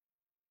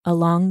a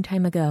long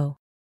time ago,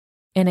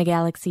 in a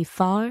galaxy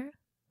far,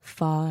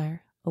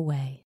 far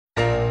away.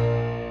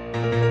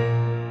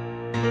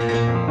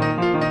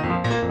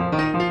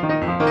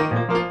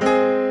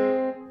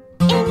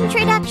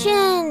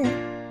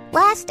 Introduction!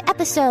 Last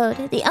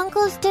episode, the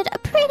uncles did a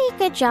pretty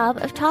good job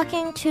of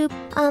talking to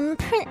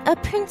a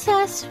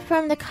princess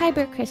from the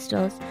Kyber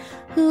Crystals,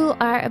 who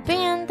are a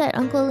band that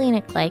Uncle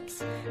Lenik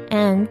likes.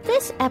 And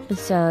this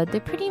episode, they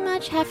pretty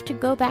much have to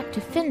go back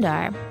to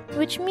Findar,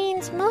 which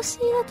means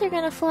mostly that they're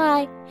gonna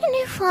fly and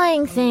do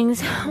flying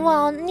things,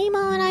 while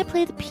Nemo and I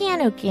play the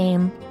piano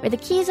game, where the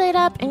keys light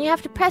up and you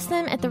have to press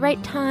them at the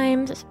right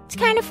times. It's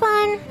kind of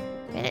fun.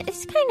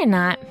 It's kind of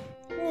not.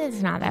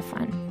 It's not that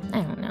fun.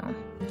 I don't know.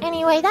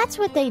 Anyway, that's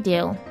what they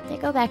do. They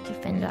go back to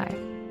Findar.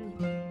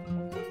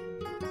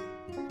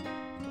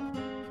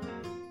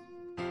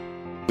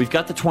 We've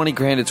got the 20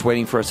 grand it's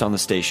waiting for us on the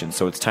station,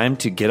 so it's time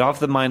to get off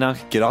the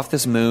Minok, get off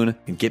this moon,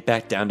 and get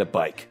back down to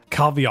Bike.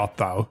 Caveat,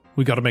 though,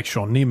 we got to make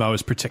sure Nemo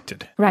is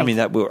protected. Right. I mean,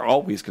 that we're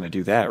always going to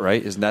do that,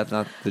 right? Isn't that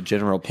not the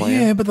general plan?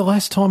 Yeah, but the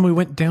last time we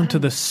went down to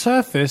the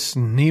surface,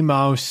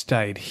 Nemo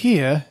stayed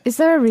here. Is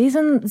there a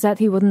reason that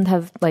he wouldn't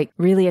have,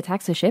 really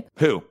attacked the ship?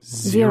 Who?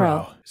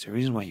 Zero. Is there a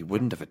reason why he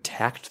wouldn't have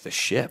attacked the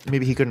ship?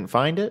 Maybe he couldn't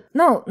find it?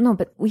 No,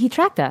 but he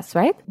tracked us,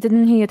 right?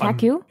 Didn't he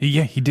attack you?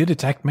 Yeah, he did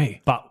attack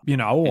me. But,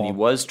 And he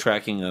was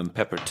tracking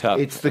Pepper Tup.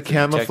 It's the at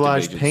detective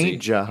camouflage agency.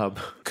 paint job.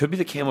 Could be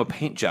the camo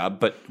paint job,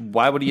 but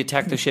why would he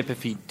attack the ship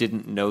if he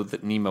didn't know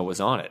that Nemo was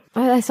on it?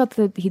 I thought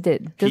that he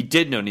did. He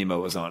did know Nemo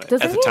was on it.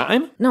 Doesn't At the he?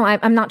 time? No,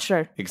 I'm not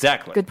sure.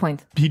 Exactly. Good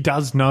point. he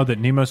does know that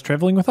Nemo's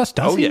traveling with us.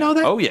 Does Oh, he yeah. know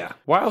that? Oh, yeah.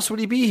 Why else would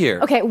he be here?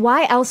 Okay,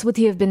 why else would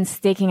he have been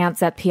staking out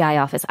that PI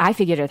office? I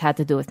figured it had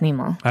to do with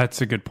Nemo.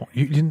 That's a good point.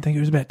 You didn't think it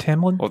was about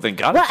Tamlin? Well, thank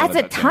God. Well, it's at not the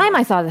about time,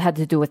 I thought it had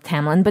to do with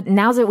Tamlin, but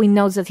now that we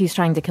know that he's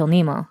trying to kill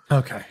Nemo,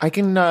 Okay. I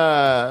can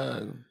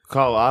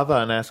call Ava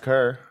and ask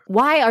her.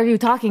 why are you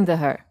talking to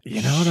her?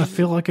 You know what? I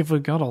feel like if we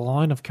got a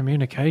line of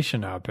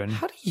communication open.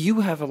 How do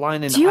you have a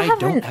line and Do you I have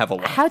don't her, have a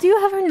line? How do you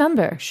have her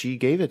number? She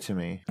gave it to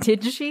me.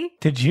 Did she?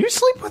 Did you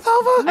sleep with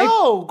Ava?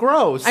 No,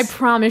 gross. I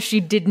promise she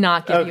did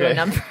not give you a Okay.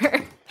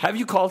 number. Have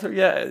you called her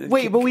yet?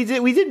 Wait, but we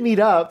did meet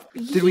up.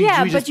 Did we? Yeah,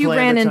 did we just but you plan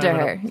ran the into time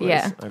and her. a place?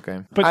 Yeah. Okay.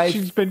 But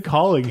she's been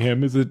calling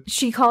him. Is it?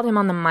 She called him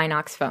on the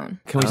Minox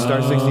phone. Can we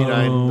star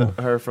 69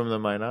 her from the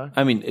Minot?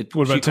 I mean,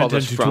 What she about called 10,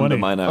 us 10 to from the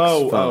 20? Minox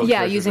Oh, phone.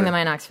 Yeah, sure, using sure. the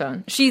Minox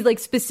phone. She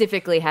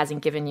specifically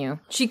hasn't given you.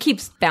 She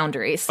keeps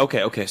boundaries.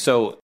 Okay.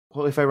 So,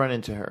 Well, if I run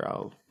into her,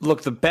 I'll.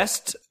 look, the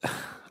best...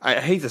 I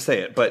hate to say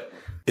it, but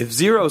if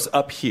Zero's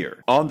up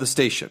here on the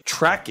station,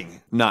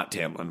 tracking not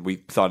Tamlin, we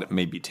thought it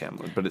may be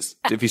Tamlin, but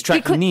if he's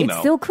tracking Nemo... It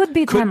still could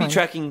be Could be Tamlin.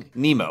 tracking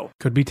Nemo.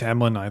 Could be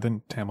Tamlin. I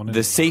think Tamlin The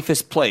is.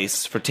 safest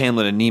place for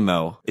Tamlin and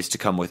Nemo is to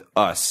come with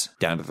us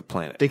down to the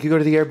planet. They could go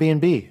to the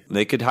Airbnb.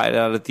 They could hide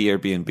out at the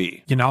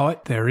Airbnb. You know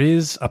what? There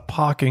is a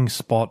parking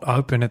spot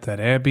open at that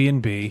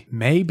Airbnb.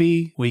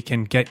 Maybe we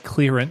can get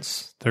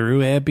clearance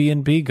through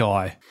Airbnb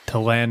guy to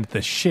land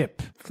the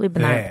ship Flibnarp.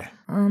 there.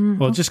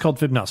 Well, it's just called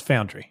Vibnar's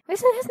Foundry.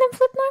 Isn't his name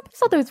Flipnarp? I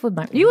thought it was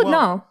Flipnarp. You would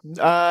know.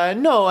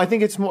 No, I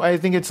think it's more. I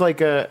think it's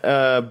like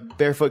a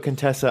Barefoot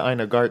Contessa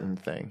Ina Garten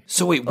thing.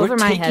 So wait, we're Over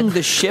my taking head.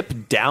 the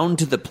ship down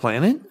to the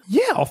planet?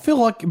 Yeah, I feel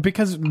like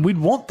because we'd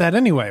want that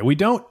anyway. We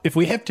don't, if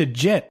we have to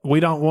jet, we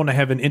don't want to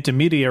have an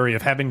intermediary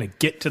of having to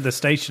get to the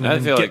station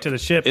and then get to the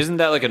ship. Isn't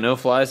that like a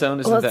no-fly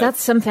zone? Isn't Well, that...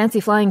 that's some fancy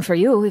flying for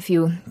you if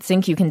you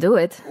think you can do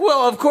it.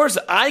 Well, of course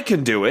I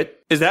can do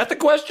it. Is that the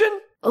question?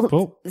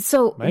 Well,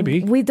 So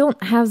Maybe. we don't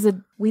have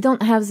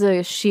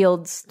the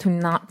shields to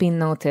not be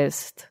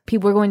noticed.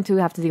 We're going to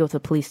have to deal with a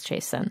police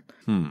chase then.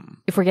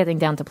 If we're getting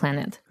down to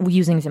planet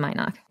using the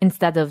Minoc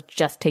instead of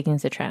just taking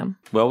the tram.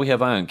 Well, we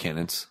have ion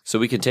cannons, so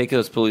we can take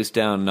those police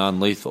down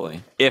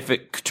non-lethally if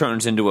it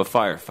turns into a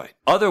firefight.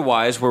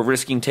 Otherwise, we're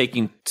risking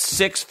taking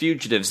 6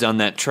 fugitives on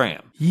that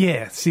tram.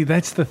 yeah, see,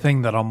 that's the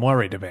thing that I'm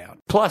worried about.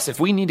 Plus, if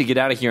we need to get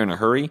out of here in a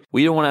hurry,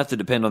 we don't want to have to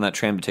depend on that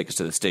tram to take us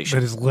to the station.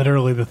 That is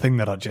literally the thing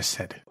that I just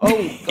said.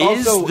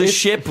 Is the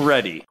ship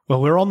ready?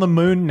 Well, we're on the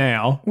moon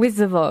now, With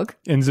the Vogue.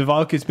 and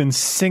Zavok has been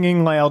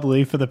singing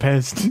loudly for the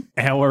past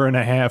hour and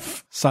a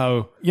half.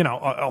 So,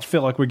 I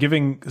feel like we're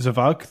giving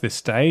Zavok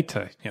this day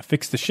to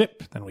fix the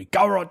ship. Then we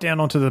go right down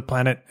onto the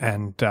planet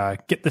and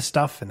get the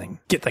stuff and then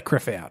get the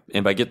criff out.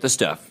 And by get the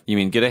stuff, you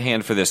mean get a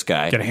hand for this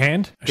guy, Get a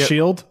hand, a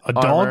shield, a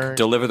armor. dog,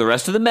 deliver the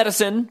rest of the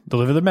medicine,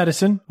 deliver the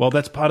medicine. Well,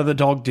 that's part of the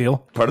dog deal.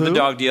 part of the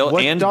dog deal,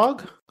 What and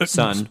dog?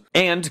 son,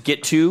 and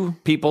get 2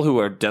 people who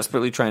are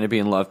desperately trying to be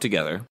in love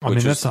together, I mean,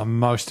 which that's is the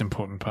most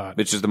important part.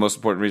 which is the most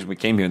important reason we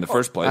came here in the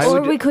first place. Or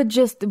we could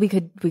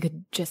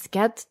just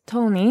get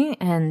Tony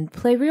and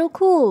play real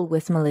cool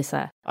with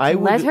Melissa. I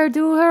Let would, her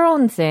do her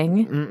own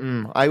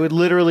thing. I would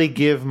literally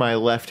give my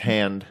left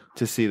hand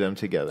to see them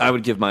together. I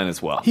would give mine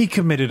as well. He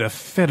committed a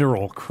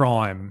federal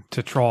crime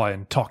to try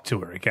and talk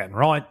to her again,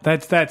 right?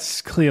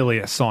 That's clearly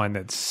a sign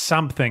that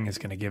something is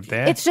going to give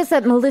there. It's just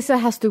that Melissa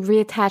has to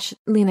reattach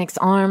Lennox's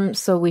arm,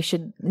 so we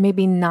should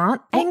maybe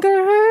not anger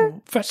her.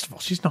 First of all,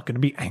 she's not going to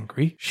be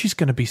angry. She's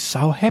going to be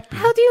so happy.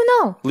 How do you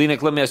know?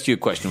 Lenik, let me ask you a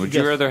question. Would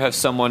you rather have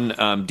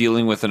someone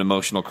dealing with an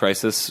emotional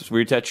crisis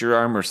reattach your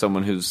arm or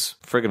someone who's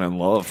friggin' in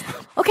love?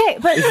 Okay,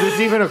 but Is this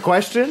even a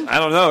question? I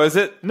don't know, is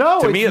it?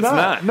 No, to me it's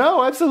not.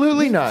 No,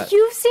 absolutely not.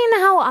 you've seen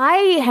how I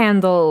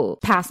handle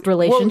past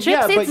relationships.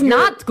 yeah, but It's you're-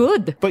 not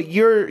good. But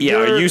you're Yeah,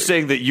 are you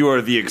saying that you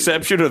are the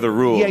exception or the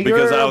rule? Yeah,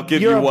 because you're I'll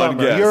give you're you a one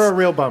bummer. guess. You're a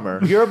real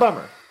bummer. You're a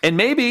bummer. And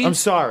maybe I'm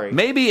sorry.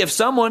 Maybe if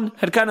someone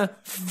had kind of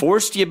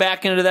forced you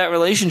back into that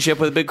relationship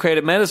with a big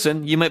creative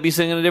medicine, you might be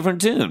singing a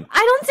different tune. I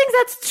don't think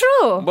that's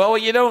true. Well,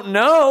 you don't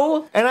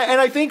know. And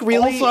I think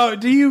really Also,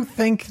 do you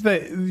think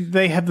that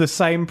they have the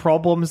same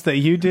problems that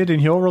you did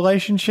in your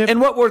relationship? And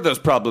what were those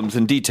problems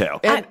in detail?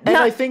 and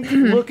I think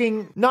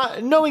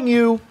knowing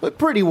you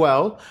pretty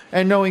well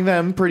and knowing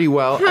them pretty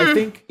well, I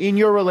think in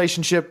your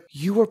relationship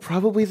you were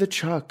probably the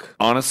Chuck.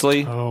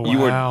 Honestly, Oh, you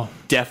wow. were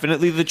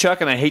definitely the Chuck,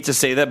 and I hate to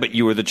say that, but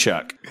you were the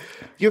Chuck.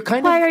 You're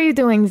kind Why of are you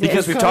doing this?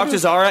 Because we've talked to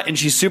Zara, and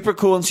she's super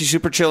cool, and she's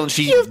super chill, and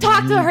You've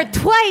talked to her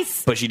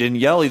twice. but she didn't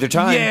yell either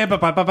time. Yeah,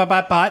 but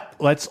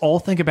let's all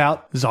think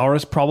about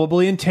Zara's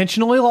probably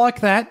intentionally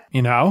like that.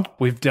 You know,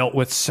 we've dealt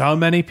with so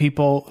many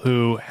people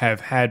who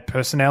have had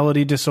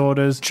personality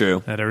disorders.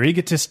 True. That are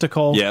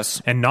egotistical. Yes.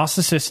 And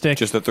narcissistic.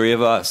 Just the three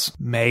of us.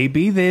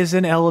 Maybe there's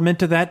an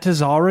element of that to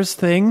Zara's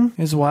thing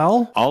as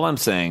well. All I'm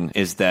saying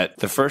is that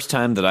the first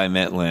time that I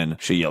met Lynn,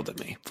 she yelled at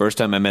me. First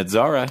time I met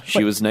Zara,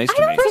 she was nice I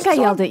to me. don't think I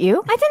yelled at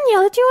you. I didn't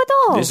yell at you at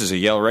all. This is a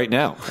yell right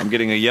now. I'm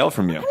getting a yell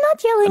from you. I'm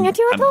not yelling at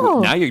you at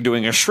all. Now you're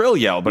doing a shrill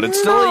yell, but it's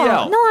still a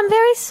yell. No, I'm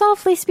very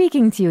softly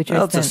speaking to you, Tristan.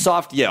 Well, it's a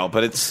soft yell,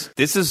 but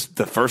this is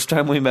the first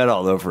time we met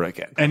all over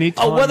again.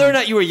 Anytime- Whether or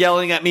not you were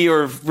yelling at me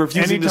or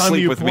refusing to Anytime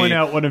sleep you with point me,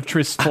 out one of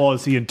Trist's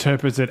flaws, he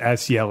interprets it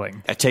as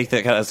yelling. I take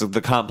that as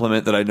the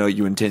compliment that I know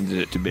you intended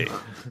it to be.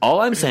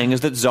 All I'm saying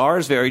is that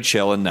Zara's very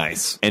chill and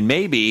nice. And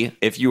maybe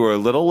if you were a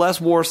little less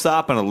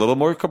Warsop and a little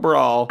more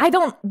Cabral, I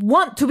don't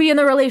want to be in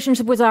a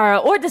relationship with Zara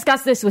or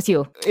discuss this with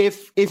you.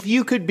 if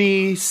you could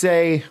be,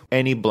 say,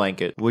 any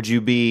blanket, would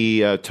you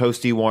be a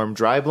toasty, warm,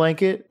 dry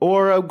blanket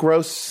or a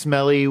gross,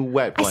 smelly,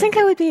 wet blanket? I think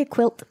I would be a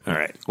quilt. all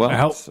right. Well,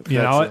 You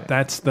know what?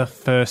 That's the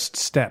first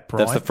step, right?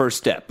 that's the first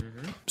step.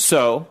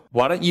 So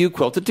why don't you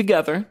quilt it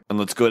together and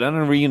let's go down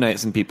and reunite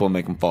some people and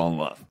make them fall in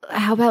love.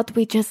 How about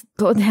we just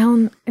go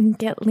down and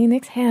get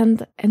Lennox's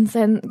hand and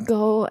then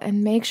go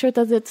and make sure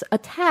that it's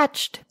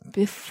attached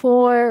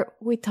before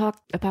we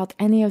talk about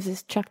any of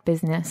this Chuck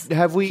business.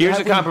 Have we? Here's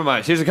have a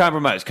compromise. Here's a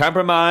compromise.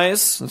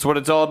 Compromise. That's what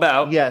it's all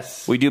about.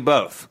 Yes. We do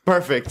both.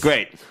 Perfect.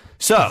 Great.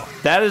 So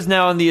that is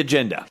now on the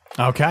agenda.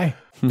 Okay.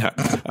 No.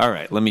 All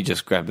right. Let me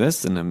just grab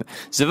this and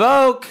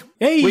Zavok.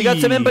 Hey. We got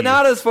some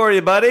empanadas for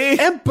you, buddy.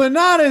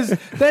 Empanadas!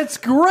 That's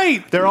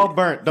great! They're all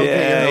burnt. Don't get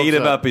your Yeah, hopes eat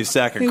them up. up, you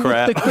sack of What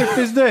crap. the crap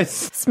is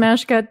this?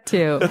 Smash cut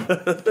 2.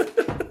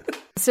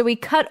 So we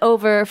cut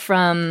over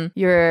from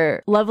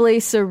your lovely,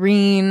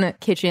 serene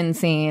kitchen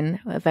scene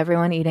of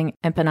everyone eating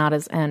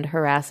empanadas and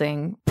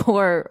harassing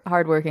poor,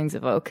 hardworking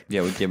Zavok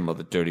Yeah, we give them all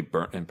the dirty,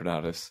 burnt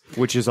empanadas.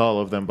 Which is all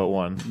of them but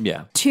one.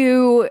 Yeah.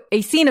 to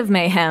a scene of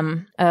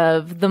mayhem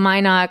of the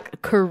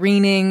Minoc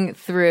careening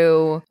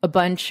through a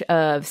bunch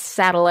of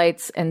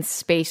satellites and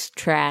space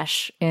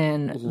trash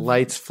in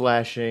Lights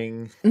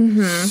flashing,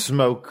 Mm-hmm.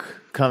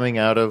 smoke coming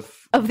out of.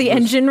 the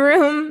engine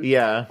room.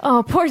 Yeah.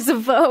 Oh, poor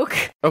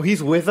Zavok. Oh,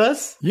 he's with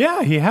us?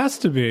 Yeah, he has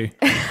to be.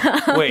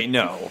 Wait,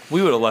 no.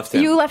 We would have left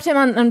him. You left him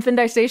on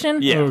Findar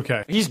Station? Yeah.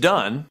 Okay. He's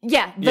done.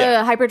 Yeah, the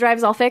Yeah.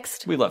 hyperdrive's all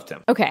fixed? We left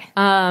him. Okay.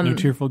 No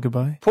tearful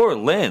goodbye. Poor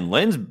Lynn.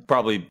 Lynn's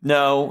probably...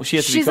 No, she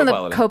has to She's be in the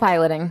co-piloting.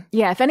 co-piloting.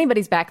 Yeah, if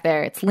anybody's back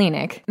there, it's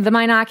Lenik. The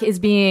Minoc is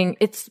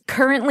it's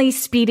currently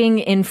speeding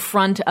in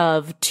front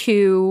of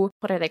two,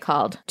 what are they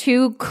called?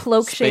 Two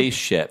cloak-shaped,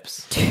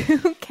 Spaceships. two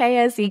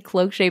KSE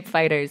cloak-shaped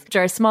fighters, which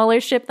are a smaller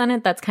ship than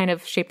it, that's kind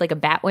of shaped like a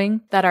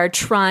batwing, that are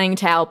trying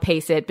to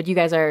outpace it, but you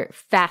guys are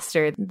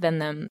faster than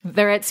them.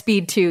 They're at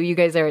speed 2, you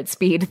guys are at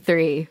speed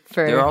 3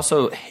 for... They're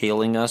also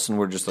hailing us, and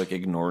we're just like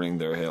ignoring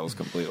their hails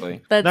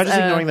completely. That's, Not just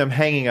ignoring them,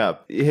 hanging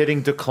up,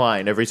 hitting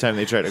decline every time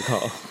they try to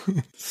call.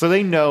 So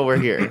they know we're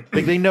here.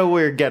 Like, they know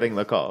we're getting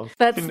the call.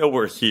 That's No,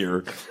 we're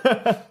here.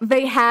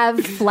 They have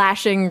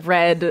flashing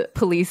red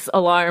police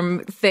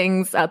alarm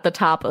things at the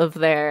top of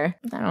their,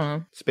 I don't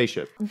know.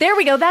 Spaceship. There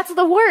we go. That's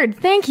the word.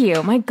 Thank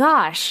you. My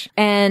gosh.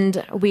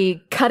 And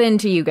we cut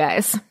into you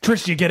guys.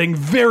 Trish, you're getting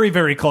very,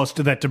 very close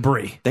to that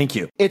debris. Thank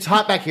you. It's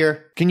hot back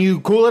here. Can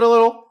you cool it a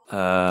little?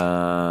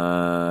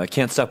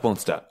 Can't stop, won't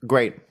stop.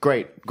 Great.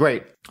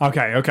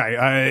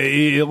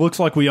 Okay. It looks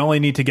like we only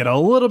need to get a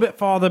little bit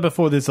farther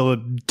before there's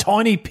a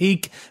tiny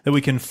peak that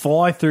we can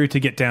fly through to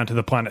get down to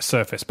the planet's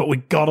surface. But we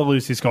gotta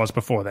lose these guys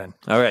before then.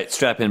 All right,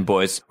 strap in,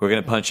 boys. We're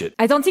gonna punch it.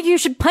 I don't think you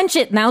should punch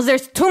it now.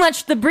 There's too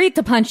much debris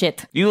to punch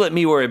it. You let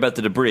me worry about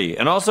the debris,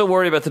 and also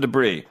worry about the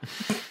debris.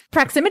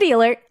 Proximity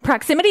alert.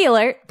 Proximity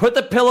alert. Put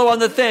the pillow on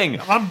the thing.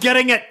 I'm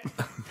getting it!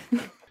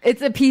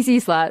 It's a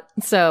PC slot,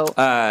 so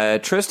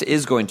Trist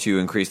is going to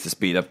increase the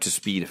speed up to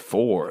speed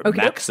 4. Okay.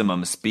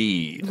 Maximum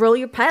speed. roll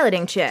your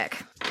piloting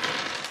check.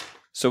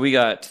 So we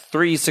got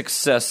 3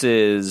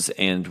 successes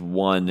and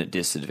 1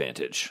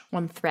 disadvantage.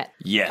 1 threat.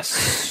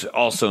 Yes,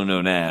 also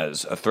known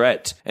as a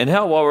threat. And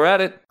hell, while we're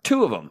at it,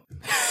 2 of them.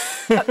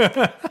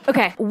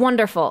 Okay,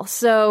 wonderful.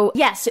 So,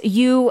 yes,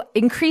 you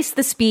increase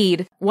the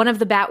speed. One of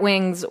the bat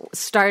wings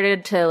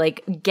started to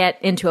get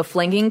into a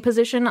flanking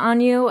position on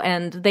you,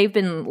 and they've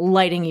been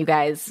lighting you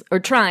guys or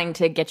trying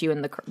to get you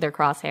in their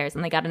crosshairs,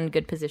 and they got in a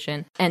good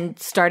position and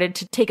started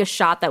to take a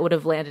shot that would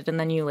have landed, and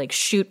then you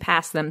shoot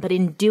past them. But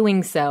in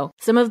doing so,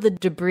 some of the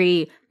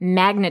debris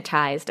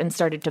magnetized and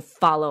started to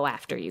follow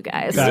after you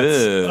guys.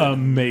 That's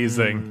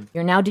amazing.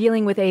 You're now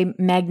dealing with a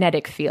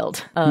magnetic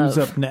field Who's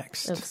of up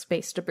next?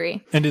 space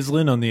debris. And is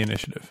Lynn on the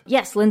initiative?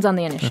 Yes, Lynn's on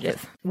the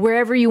initiative.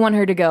 Wherever you want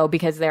her to go,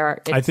 because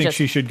I think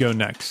she should go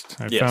next.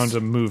 I Yes. found a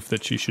move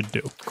that she should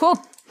do. Cool.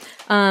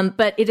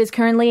 But it is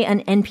currently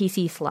an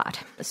NPC slot.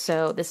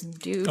 So this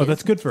dude, Oh,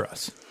 that's good for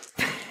us.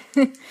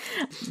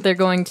 they're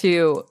going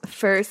to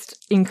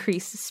first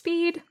increase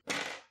speed.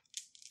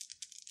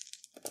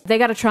 They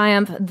got a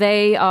triumph.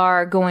 They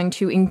are going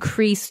to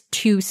increase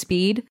 2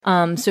 speed.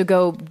 So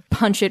go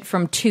punch it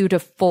from 2 to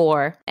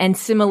 4. And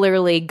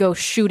similarly, go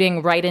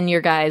shooting right in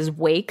your guy's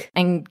wake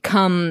and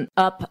come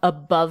up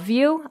above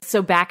you.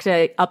 So back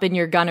to up in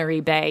your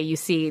gunnery bay, you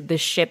see the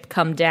ship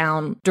come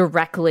down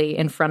directly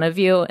in front of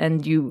you.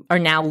 And you are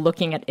now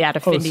looking at a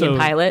Findian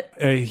pilot.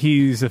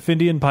 He's a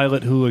Findian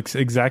pilot who looks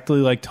exactly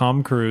like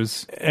Tom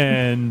Cruise.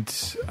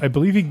 And I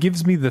believe he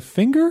gives me the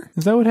finger.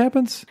 Is that what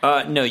happens?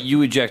 No,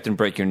 you eject and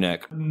break your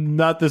neck.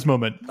 Not this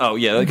moment. Oh,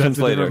 yeah, that comes That's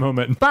a later. different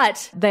moment.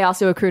 But they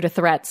also accrued a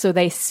threat, so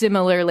they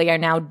similarly are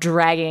now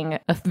dragging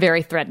a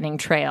very threatening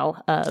trail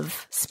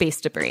of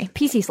space debris.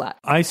 PC slot.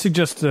 I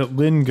suggest that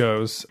Lynn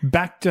goes.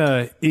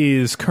 Bacta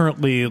is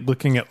currently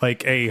looking at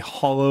a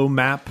hollow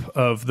map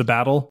of the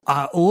battle.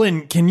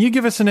 Lynn, can you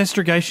give us an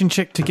astrogation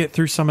check to get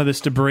through some of this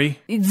debris?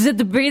 The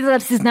debris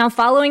that is now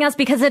following us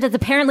because it is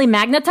apparently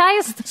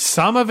magnetized?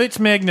 Some of it's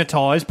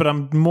magnetized, but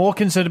I'm more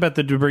concerned about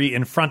the debris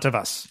in front of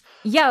us.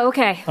 Yeah,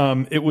 okay.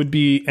 It would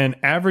be an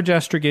average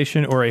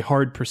astrogation or a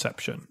hard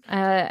perception.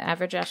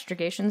 Average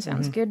astrogation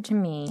sounds good to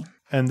me.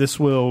 And this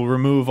will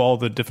remove all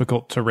the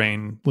difficult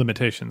terrain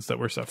limitations that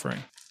we're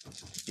suffering.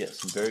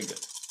 Yes, very good.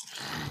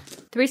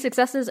 3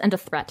 successes and a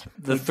threat.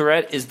 The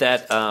threat is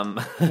that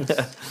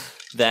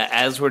that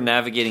as we're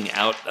navigating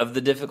out of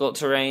the difficult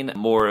terrain,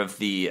 more of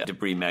the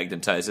debris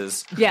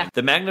magnetizes. Yeah.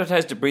 The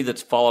magnetized debris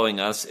that's following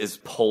us is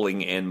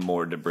pulling in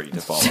more debris to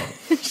follow.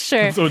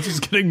 Sure. So it's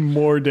just getting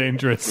more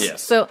dangerous.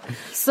 Yes.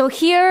 So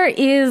here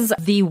is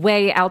the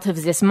way out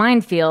of this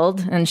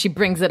minefield, and she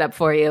brings it up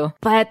for you.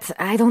 But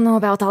I don't know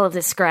about all of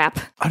this scrap.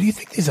 Oh, do you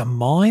think these are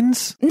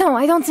mines? No,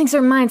 I don't think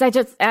they're mines.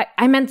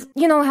 I meant,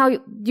 you know how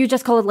you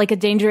just call it a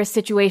dangerous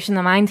situation,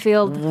 a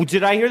minefield?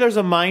 Did I hear there's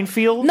a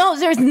minefield? No,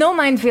 there's no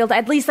minefield.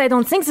 At least I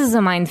don't think this is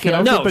a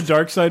minefield. No. Flip a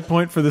dark side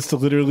point for this to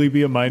literally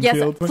be a Yes,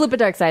 minefield? flip a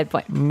dark side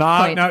point.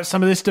 No,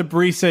 some of this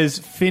debris says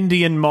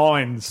Findian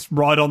mines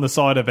right on the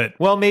side of it.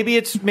 Well, maybe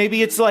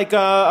it's like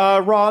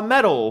a raw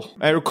metal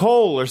or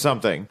coal or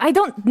something.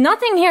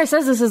 Nothing here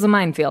says this is a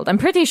minefield. I'm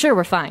pretty sure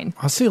we're fine.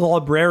 I see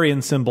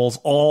librarian symbols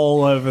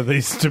all over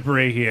this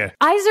debris here.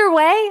 Either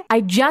way,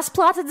 I just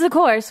plotted the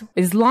course.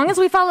 As long as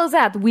we follow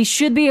that, we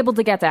should be able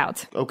to get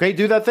out. Okay,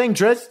 do that thing,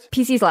 Trist.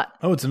 PC slot.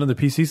 Oh, it's another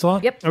PC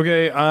slot? Yep.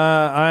 Okay,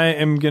 I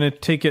am going to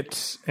take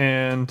it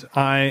and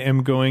I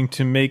am going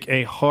to make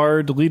a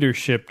hard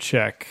leadership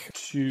check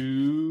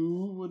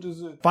to, what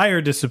is it?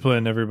 Fire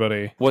discipline,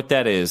 everybody. What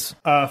that is.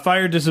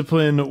 Fire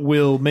discipline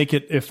will make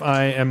it if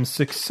I am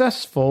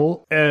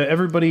successful.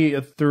 Everybody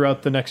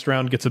throughout the next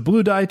round gets a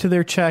blue die to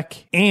their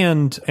check,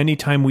 and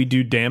anytime we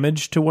do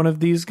damage to one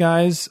of these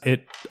guys,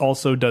 it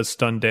also does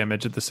stun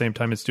damage at the same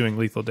time it's doing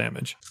lethal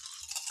damage.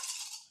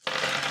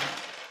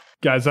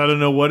 Guys, I don't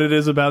know what it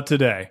is about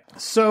today.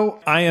 So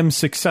I am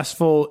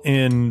successful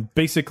in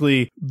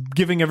basically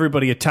giving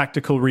everybody a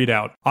tactical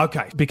readout.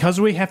 Okay,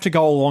 because we have to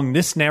go along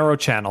this narrow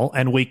channel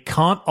and we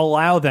can't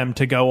allow them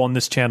to go on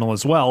this channel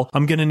as well,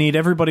 I'm going to need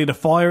everybody to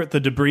fire at the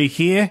debris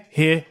here,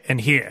 here,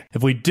 and here.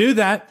 If we do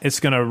that,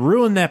 it's going to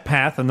ruin their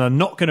path and they're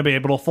not going to be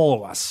able to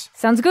follow us.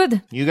 Sounds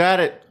good. You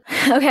got it.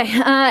 Okay,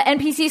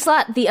 NPC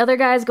slot. The other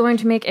guy is going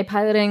to make a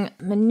piloting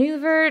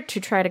maneuver to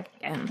try to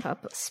amp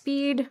up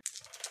speed.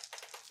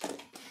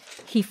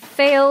 He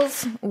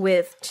fails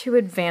with 2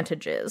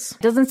 advantages.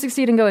 Doesn't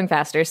succeed in going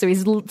faster, so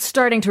he's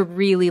starting to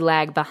really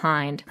lag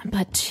behind.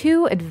 But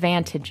 2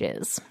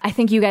 advantages. I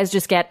think you guys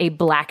just get a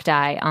black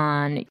die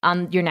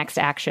on your next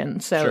action,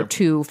 so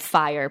 2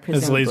 fire,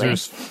 His presumably.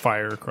 lasers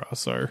fire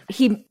across our...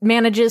 He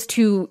manages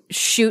to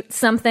shoot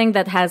something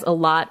that has a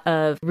lot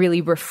of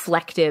really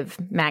reflective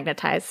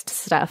magnetized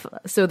stuff.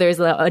 So there's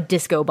a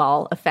disco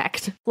ball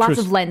effect. Lots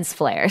of lens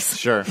flares.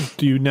 Sure.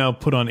 Do you now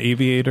put on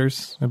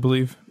aviators, I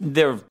believe?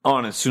 They're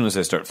on as soon as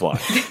I start flying.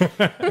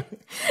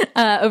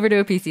 Over to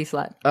a PC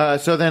slot.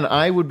 So then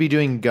I would be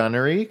doing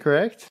gunnery,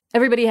 correct?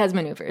 Everybody has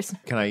maneuvers.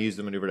 Can I use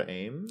the maneuver to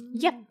aim?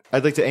 Yep.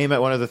 I'd like to aim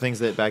at one of the things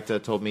that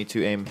Bacta told me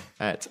to aim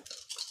at.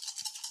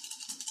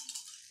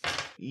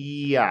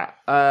 Yeah.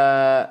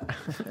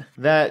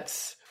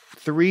 That's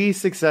 3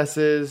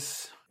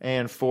 successes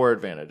and 4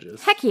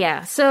 advantages. Heck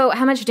yeah. So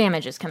how much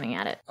damage is coming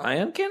at it?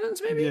 Ion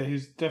cannons, maybe? Yeah,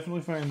 he's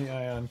definitely firing the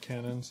ion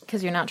cannons.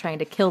 Because you're not trying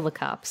to kill the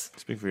cops.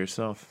 Speak for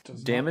yourself.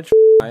 Damage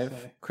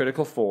 5,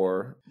 critical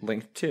 4,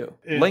 linked 2.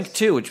 Linked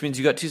 2, which means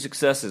you got 2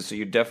 successes, so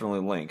you're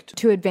definitely linked.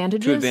 2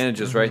 advantages? 2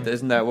 advantages, right?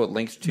 Isn't that what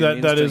linked 2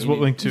 means? That Don't is you what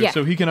need- link to. Yeah.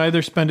 So he can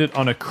either spend it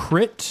on a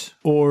crit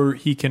or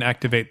he can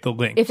activate the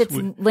link. If it's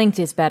linked,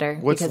 is better.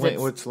 What's because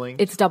what's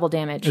linked? It's double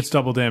damage. It's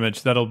double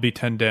damage. That'll be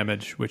 10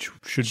 damage, which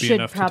should be Should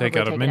enough to take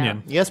probably out a take it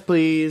minion. Yes,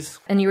 please.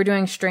 and you were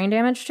doing strain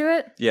damage to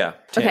it? Yeah.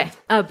 10. Okay.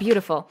 Oh,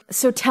 beautiful.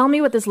 So tell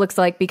me what this looks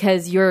like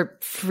because you're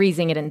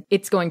freezing it and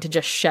it's going to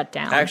just shut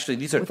down. Actually,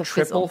 these are with a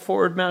triple fizzle.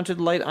 forward-mounted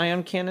light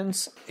ion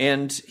cannons,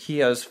 and he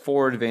has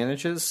 4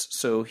 advantages,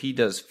 so he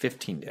does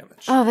 15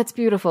 damage. Oh, that's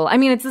beautiful. I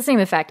mean, it's the same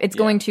effect. It's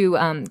going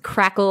to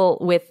crackle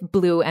with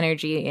blue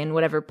energy in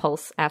whatever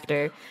pulse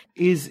after.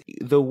 Is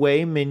the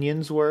way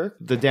minions work,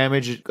 the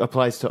damage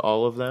applies to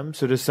all of them?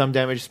 So does some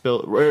damage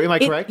spill? Or am I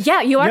correct?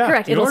 Yeah, you are Yeah,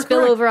 correct. you It'll are spill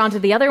correct. over onto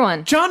the other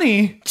one.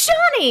 Johnny!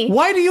 Johnny!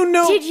 Why do you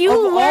know Did you of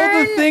all the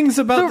learn things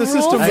about the the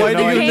system? rules I Why have,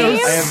 do no you idea. know?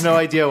 games? I have no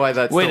idea why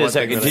that's Wait the a one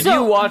thing second. that Did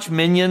you watch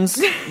Minions?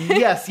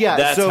 Yes, yeah.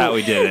 That's so, how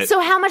we did it. So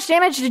how much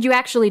damage did you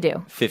actually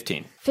do?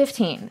 15.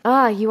 15.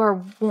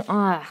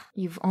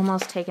 You've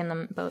almost taken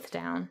them both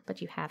down,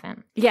 but you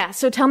haven't. Yeah,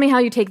 so tell me how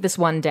you take this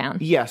one down.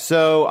 Yeah,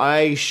 so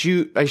I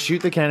shoot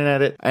the cannon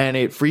at it, and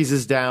it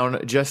freezes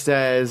down just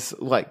as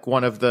like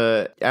one of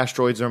the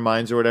asteroids or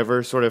mines or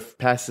whatever sort of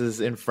passes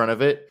in front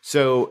of it.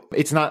 So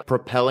it's not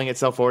propelling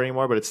itself forward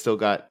anymore, but it's still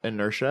got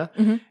inertia,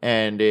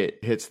 and it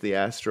hits the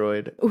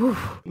asteroid.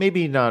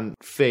 Maybe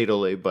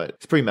non-fatally, but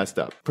it's pretty messed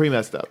up.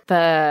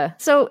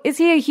 So is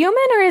he a human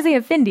or is he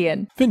a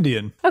Findian?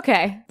 Findian.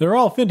 Okay. They're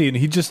all Findian.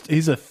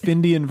 He's a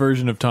Findian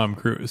version of Tom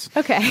Cruise.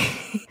 Okay.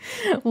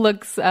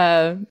 Looks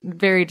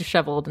very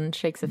disheveled and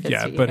shakes a fist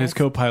Yeah, at you but his guys.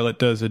 co-pilot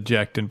does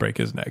eject and break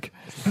his neck.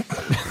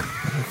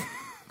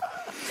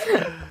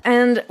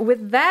 And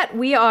with that,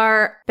 we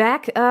are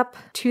back up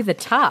to the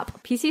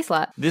top. PC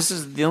slot. This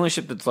is the only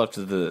ship that's left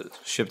of the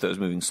ship that was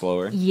moving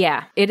slower.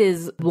 Yeah, it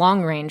is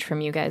long range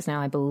from you guys now,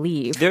 I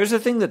believe. There's a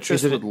thing that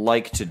Tris would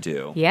like to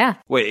do. Yeah.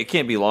 Wait, it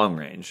can't be long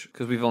range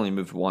because we've only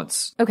moved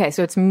once. Okay,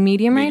 so it's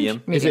medium range?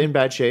 Medium. Is it in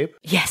bad shape?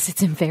 Yes,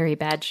 it's in very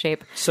bad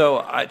shape.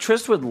 So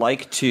Trist would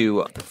like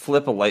to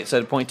flip a light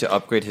side point to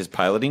upgrade his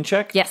piloting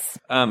check. Yes.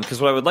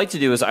 Because what I would like to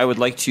do is I would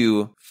like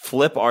to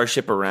flip our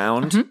ship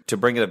around to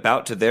bring it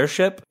about to their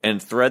ship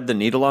and thread the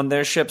needle on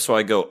their ship so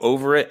I go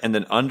over it and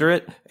then under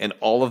it and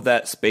all of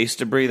that space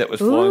debris that was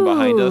flowing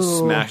behind us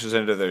smashes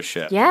into their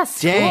ship.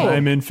 Yes. Dang. cool.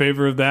 I'm in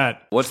favor of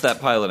that. What's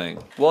that piloting?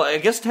 Well, I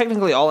guess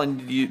technically all I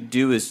need to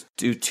do is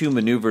do 2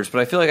 maneuvers, but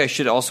I feel like I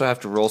should also have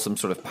to roll some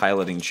sort of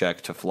piloting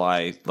check to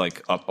fly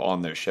like up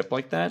on their ship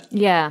like that.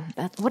 Yeah,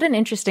 what an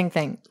interesting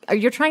thing. Are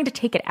you trying to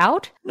take it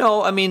out?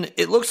 No, I mean,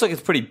 it looks like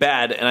it's pretty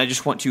bad, and I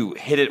just want to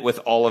hit it with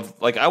all of,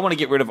 like, I want to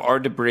get rid of our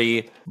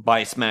debris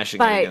by smashing it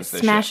By against the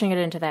ship. smashing it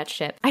into that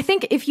ship. I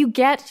think if you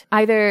get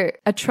either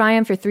a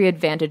triumph or 3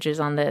 advantages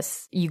on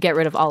this, you get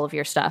rid of all of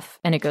your stuff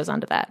and it goes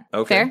onto that.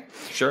 Okay. Fair?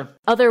 Sure.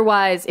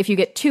 Otherwise, if you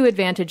get 2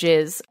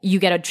 advantages, you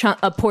get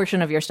a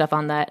portion of your stuff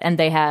on that, and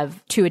they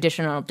have 2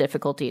 additional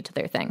difficulty to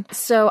their thing.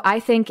 So I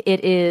think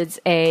it is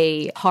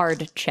a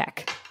hard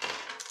check.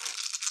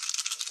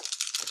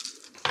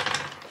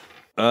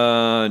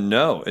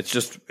 No,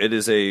 it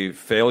is a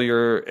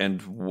failure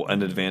and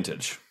an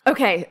advantage.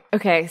 Okay.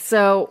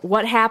 So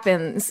what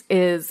happens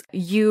is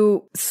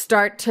you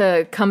start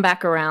to come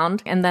back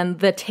around, and then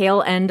the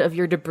tail end of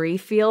your debris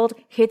field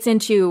hits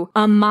into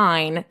a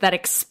mine that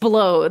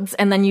explodes,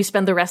 and then you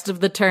spend the rest of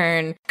the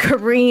turn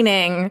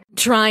careening,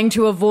 trying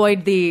to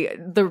avoid the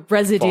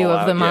residue of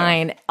Fallout, the yeah.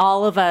 mine.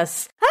 All of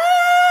us.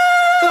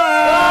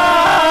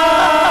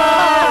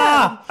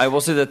 I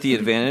will say that the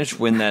advantage,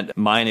 when that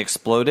mine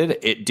exploded,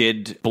 it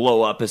did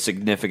blow up a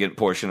significant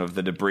portion of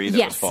the debris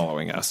that was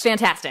following us.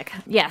 Fantastic.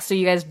 Yeah, so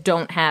you guys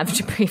don't have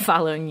debris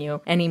following you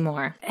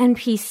anymore.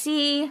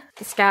 NPC,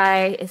 this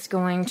guy is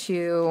going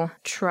to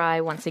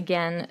try once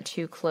again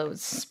to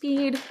close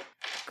speed.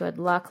 Good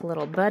luck,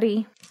 little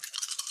buddy.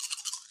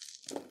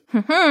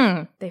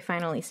 They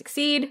finally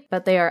succeed,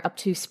 but they are up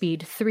to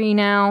speed 3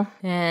 now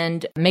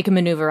and make a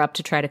maneuver up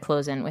to try to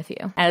close in with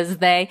you as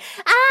they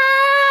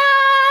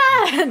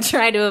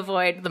try to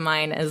avoid the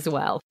mine as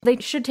well. They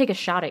should take a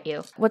shot at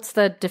you. What's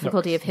the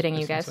difficulty of hitting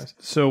you guys?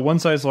 So one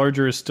size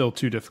larger is still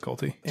 2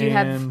 difficulty. Do you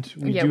have- and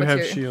we yeah, do what's have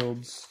your-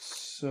 shields.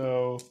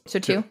 So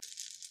 2.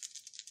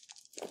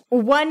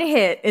 1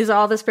 hit is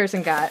all this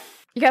person got.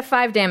 You got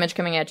 5 damage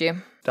coming at you.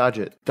 Dodge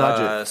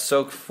it.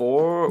 Soak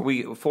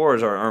 4. 4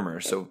 is our armor.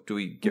 So do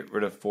we get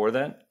rid of 4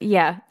 then?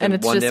 Yeah, and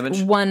it's 1 just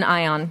damage? 1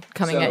 ion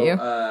coming at you.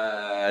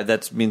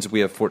 That means we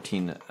have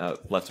 14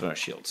 left in our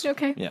shields.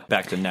 Okay. Yeah,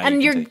 back to 9.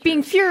 And you're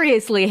being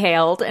furiously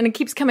hailed, and it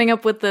keeps coming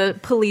up with the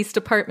police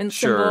department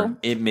Sure. symbol.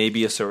 It may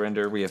be a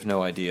surrender. We have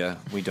no idea.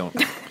 We don't.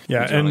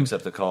 Yeah, we don't and-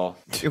 accept the call.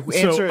 Answer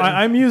So it.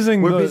 I'm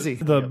using We're busy.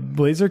 the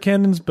laser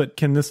cannons, but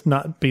can this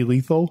not be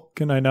lethal?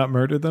 Can I not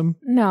murder them?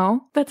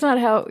 No, that's not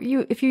how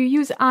you. If you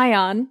use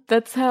ion,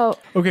 that's how.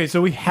 Okay,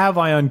 so we have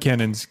ion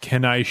cannons.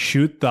 Can I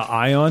shoot the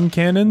ion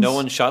cannons? No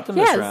one shot them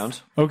Yes. this round.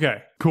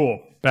 Okay, cool.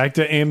 Back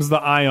to Ames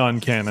the ion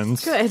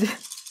cannons. Good.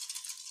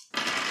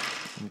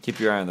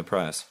 Keep your eye on the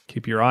prize.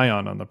 Keep your eye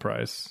on the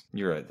prize.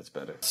 You're right. That's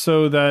better.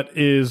 So that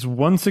is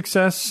 1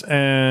 success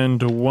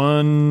and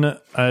 1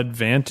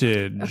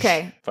 advantage.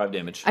 Okay, 5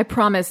 damage. I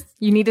promise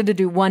you needed to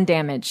do 1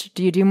 damage.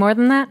 Do you do more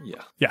than that?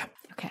 Yeah. Yeah,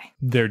 Okay.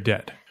 they're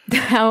dead.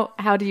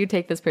 How do you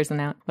take this person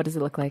out? What does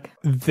it look like?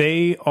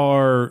 They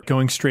are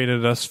going straight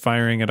at us,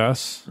 firing at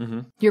us.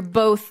 You're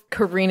both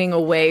careening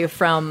away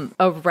from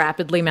a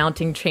rapidly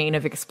mounting chain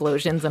of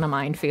explosions in a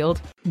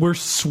minefield. We're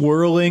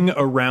swirling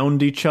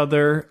around each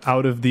other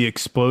out of the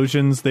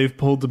explosions. They've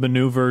pulled the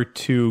maneuver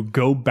to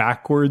go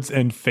backwards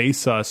and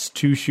face us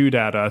to shoot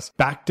at us.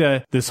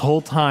 Bacta, this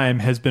whole time,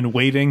 has been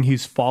waiting.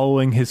 He's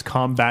following his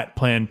combat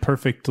plan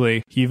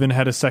perfectly. He even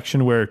had a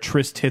section where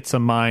Trist hits a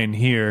mine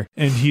here,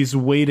 and he's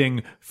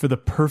waiting for the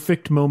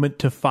perfect moment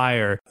to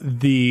fire.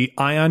 The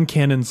ion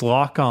cannons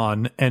lock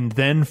on, and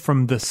then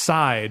from the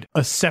side,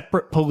 a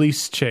separate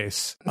police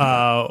chase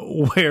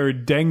where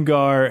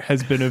Dengar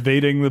has been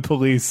evading the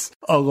police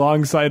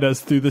alongside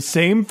us through the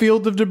same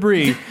field of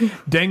debris.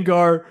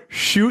 Dengar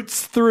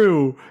shoots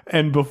through,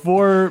 and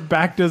before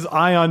Bacta's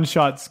ion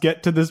shots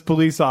get to this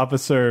police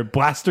officer,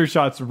 blaster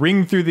shots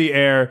ring through the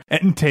air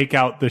and take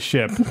out the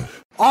ship.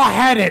 I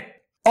had it!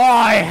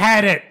 I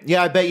had it!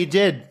 Yeah, I bet you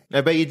did.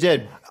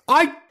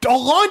 I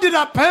lined it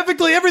up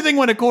perfectly. Everything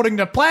went according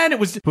to plan. It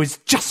was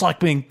just like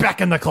being back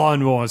in the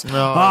Clone Wars.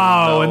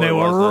 No, and they it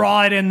were wasn't.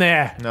 right in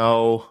there.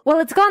 No. Well,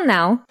 it's gone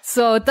now,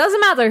 so it doesn't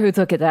matter who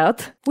took it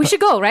out. We should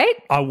go, right?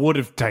 I would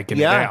have taken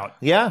it Yeah. out.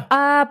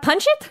 Yeah.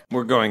 Punch it?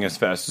 We're going as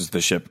fast as the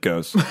ship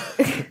goes.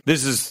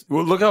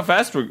 Look how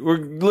fast we're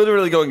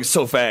literally going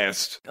so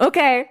fast.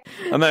 Okay.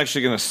 I'm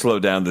actually going to slow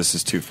down. This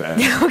is too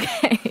fast.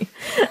 Okay.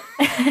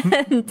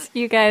 And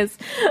you guys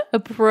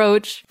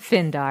approach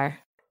Findar.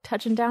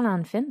 Touching down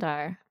on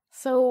Findar.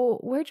 So,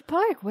 where'd you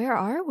park? Where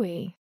are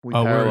we? We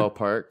Oh, parallel we're-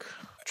 park.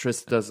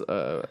 Trist does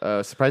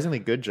a surprisingly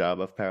good job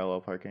of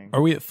parallel parking.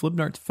 Are we at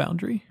Flibnart's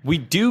Foundry? We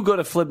do go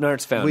to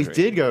Flibnart's Foundry. We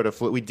did go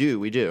to we do.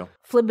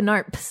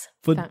 Flibnarps.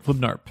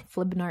 Flibnarp.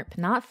 Flibnarp.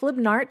 Not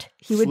Flibnart.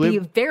 He would be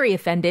very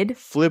offended.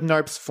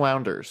 Flibnarp's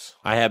Flounders.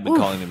 I have been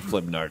calling him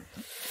Flibnart.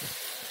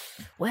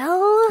 Well,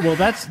 Well,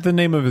 that's the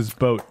name of his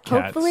boat,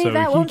 Cat. Hopefully so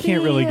that he won't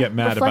can't be really get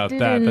mad about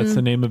reflected that. in- That's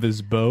the name of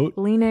his boat.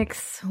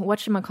 Linux,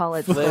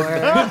 whatchamacallit for.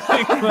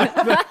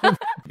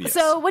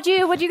 So, what'd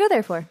you go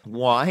there for?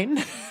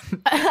 Wine.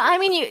 I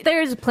mean,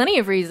 there's plenty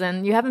of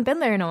reason. You haven't been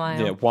there in a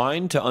while. Yeah,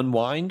 wine to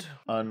unwind.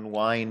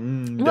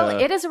 Unwind. Well,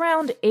 it is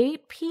around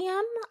 8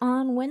 p.m.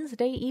 on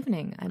Wednesday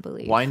evening, I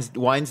believe.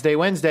 Wine's Day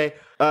Wednesday.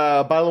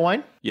 Bottle of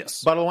wine?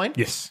 Yes. Bottle of wine?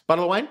 Yes.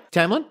 Bottle of wine?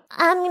 Tamlin?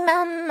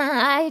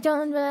 I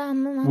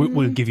don't.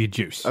 We'll give you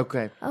juice.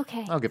 Okay.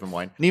 Okay. I'll give him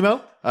wine.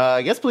 Nemo?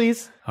 Yes,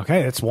 please.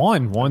 Okay, that's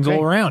wine. Wine's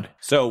all around.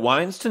 So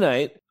wine's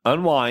tonight.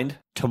 Unwind.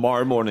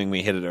 Tomorrow morning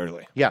we hit it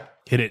early. Yeah.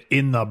 Hit it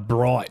in the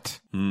bright.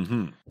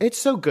 It's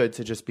so good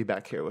to just be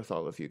back here with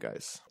all of you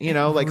guys. You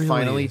know, like really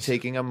finally is.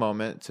 taking a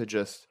moment to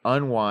just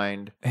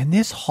unwind. And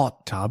this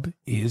hot tub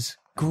is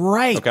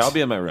great. Okay, I'll be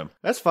in my room.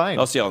 That's fine.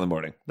 I'll see y'all in the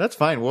morning. That's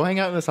fine. We'll hang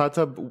out in this hot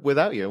tub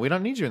without you. We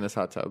don't need you in this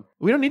hot tub.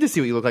 We don't need to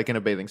see what you look like in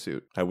a bathing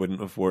suit. I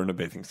wouldn't have worn a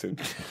bathing suit.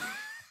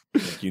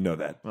 You know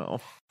that. Oh.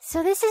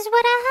 So this is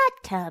what a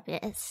hot tub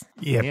is.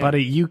 Yeah,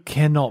 buddy, you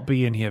cannot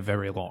be in here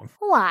very long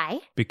Why?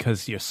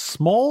 because you're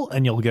small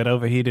and you'll get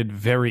overheated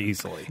very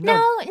easily.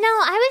 No,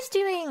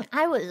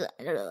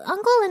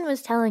 Uncle Lin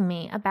was telling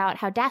me about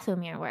how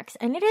Dathomir works,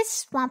 and it is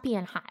swampy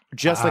and hot.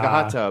 Just like a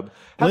hot tub.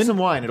 Have Lynn- some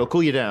wine. It'll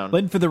cool you down.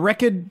 Lynn, for the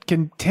record,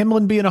 can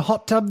Timlin be in a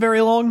hot tub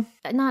very long?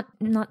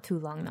 Not too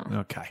long, no.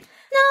 Okay.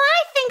 No,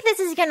 I think this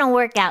is gonna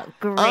work out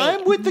great.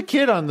 I'm with the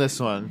kid on this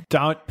one.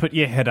 Don't put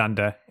your head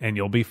under and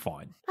you'll be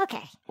fine.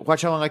 Okay.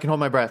 Watch how long I can hold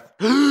my breath.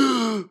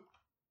 No.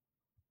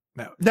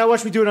 Now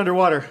watch me do it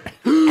underwater.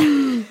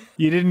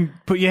 You didn't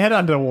put your head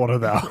underwater,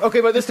 though.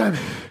 Okay, but this time.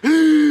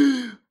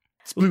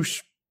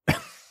 Sploosh.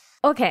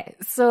 Okay,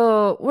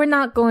 so we're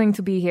not going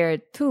to be here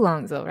too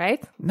long, though,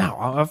 right? No,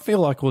 I feel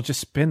like we'll just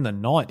spend the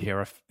night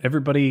here. If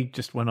everybody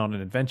just went on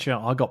an adventure,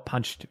 I got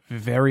punched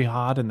very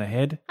hard in the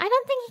head. I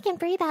don't think he can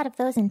breathe out of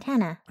those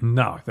antennae,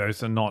 No,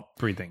 those are not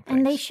breathing things.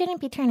 and they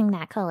shouldn't be turning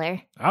that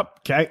color.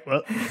 Okay,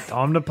 well,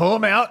 time to pull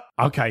him out.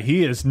 Okay,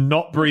 he is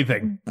not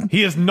breathing.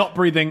 He is not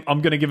breathing.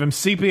 I'm going to give him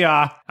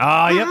CPR.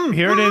 Yep,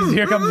 here it is.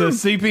 Here comes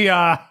the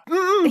CPR.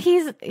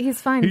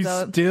 He's fine He's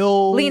though.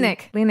 still...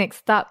 Lenik,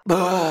 stop.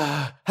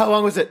 How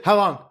long was it? How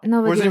long?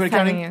 Nobody was was anyone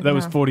timing counting? you. That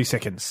was No. 40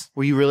 seconds.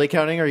 Were you really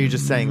counting, or are you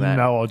just saying that?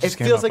 No, I just It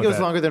came feels up like it with was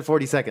that. longer than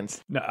 40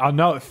 seconds. No, I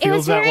know it feels It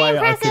was that very way.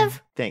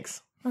 impressive.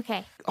 Thanks.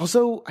 Okay.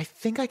 Also, I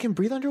think I can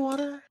breathe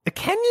underwater.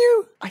 Can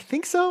you? I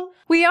think so.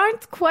 We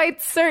aren't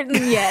quite certain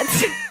yet.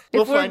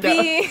 We'll if we're find out.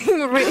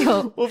 being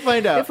real. We'll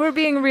find out. If we're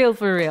being real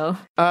for real.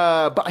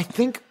 But I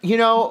think,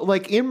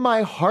 like in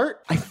my heart,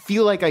 I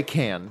feel like I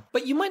can.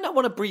 But you might not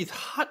want to breathe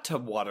hot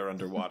tub water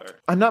underwater.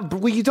 I'm not.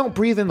 Well, you don't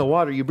breathe in the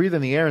water. You breathe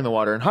in the air in the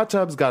water. And hot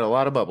tubs got a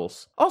lot of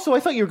bubbles. Also, I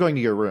thought you were going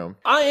to your room.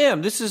 I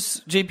am. This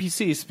is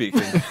JPC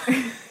speaking.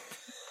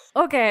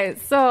 Okay,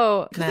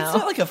 so It's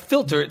not like a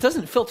filter. It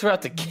doesn't filter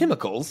out the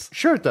chemicals.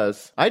 Sure, it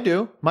does. I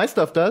do. My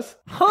stuff does.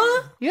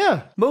 Huh?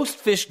 Yeah. Most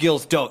fish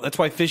gills don't. That's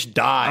why fish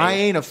die. I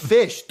ain't a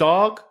fish,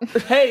 dog.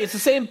 Hey, it's the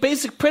same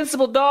basic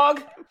principle,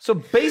 dog. So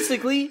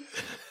basically,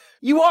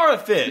 you are a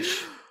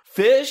fish.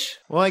 Fish?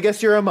 Well, I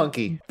guess you're a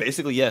monkey.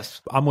 Basically,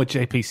 yes. I'm with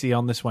JPC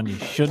on this one. You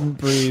shouldn't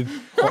breathe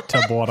hot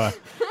tub water.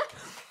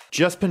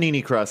 Just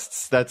panini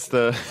crusts. That's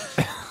the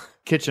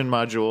kitchen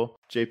module.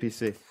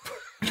 JPC.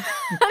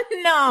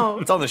 no.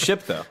 It's on the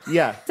ship, though.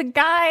 Yeah. It's a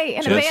guy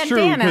in a That's true,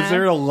 bandana. because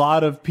there are a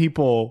lot of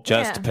people.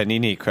 Just Yeah.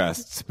 panini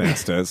crusts,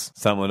 masters.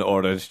 Someone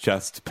ordered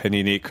just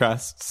panini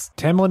crusts.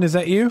 Tamlin, is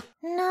that you?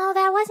 No,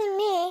 that wasn't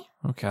me.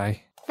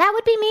 Okay. That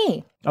would be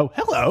me. Oh,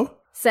 hello.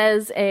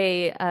 Says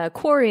a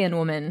Quarian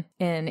woman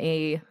in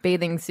a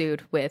bathing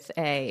suit with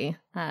a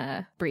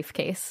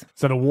briefcase.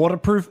 Is that a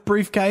waterproof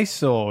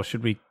briefcase, or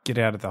should we get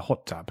out of the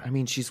hot tub? I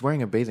mean, she's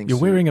wearing a bathing You're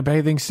suit. wearing a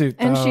bathing suit,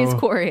 And though. she's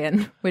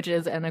Quarian, which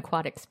is an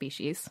aquatic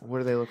species. What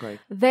do they look like?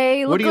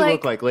 They look What do you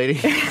look like,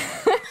 lady?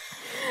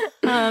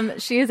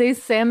 She is a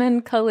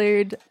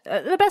salmon-colored.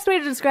 The best way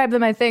to describe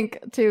them, I think,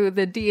 to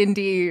the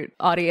D&D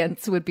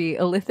audience would be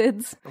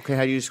elithids. Okay,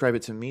 how do you describe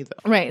it to me,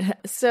 though? Right.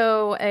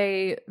 So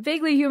a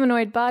vaguely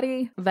humanoid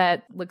body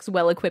that looks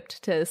well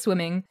equipped to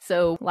swimming.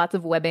 So lots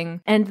of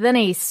webbing, and then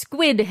a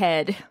squid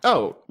head.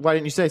 Oh, why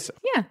didn't you say so?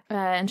 Yeah,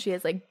 and she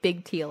has like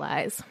big teal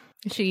eyes.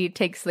 She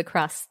takes the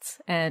crusts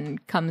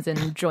and comes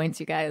and joins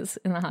you guys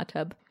in the hot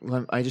tub.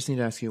 I just need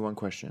to ask you one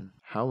question.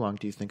 How long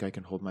do you think I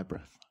can hold my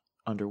breath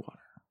underwater?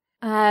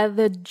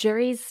 The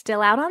jury's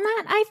still out on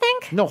that, I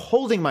think. No,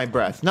 holding my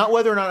breath, not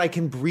whether or not I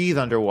can breathe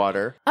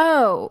underwater.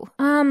 Oh,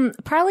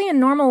 probably in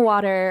normal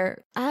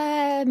water,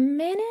 a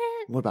minute?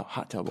 What about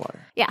hot tub water?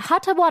 Yeah,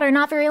 hot tub water,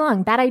 not very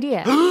long. Bad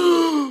idea.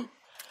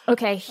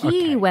 Okay,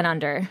 he went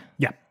under.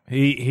 Yeah,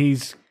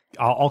 he's...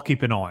 I'll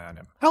keep an eye on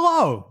him.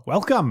 Hello,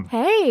 welcome.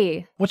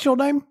 Hey, What's your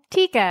name?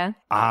 Tika.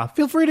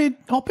 Feel free to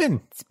hop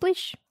in.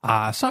 Splish. So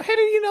how do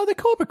you know the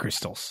Kyber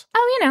crystals?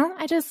 Oh,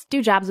 I just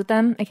do jobs with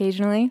them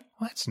occasionally.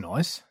 Well, that's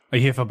nice. Are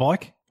you here for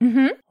bike?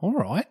 Mm-hmm. All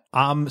right.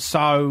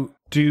 So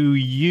do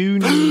you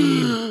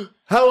need...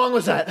 How long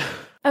was that?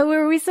 Oh,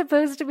 were we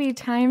supposed to be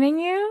timing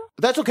you?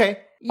 That's okay.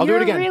 I'll you're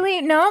do it again.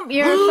 Really? Nope,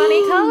 you're a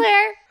funny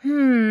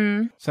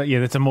color. So yeah,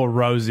 that's a more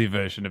rosy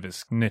version of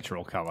his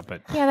natural color,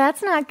 but Yeah,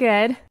 that's not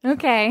good.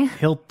 Okay.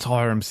 he'll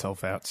tire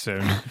himself out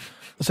soon.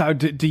 So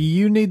do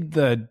you need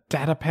the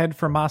data pad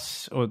from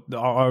us? Or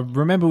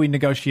remember we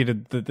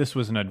negotiated that this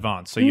was an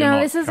advance, so you're No,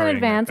 not this is in carrying that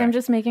advance. I'm back.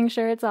 just making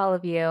sure it's all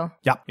of you.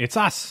 Yep, it's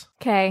us.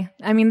 Okay.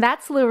 I mean,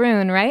 that's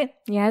Laroon, right?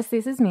 Yes,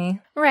 this is me.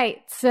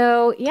 Right.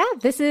 So, yeah,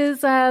 this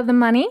is the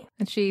money.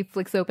 And she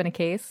flicks open a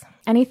case.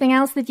 Anything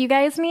else that you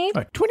guys need?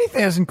 Like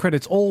 20,000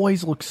 credits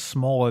always looks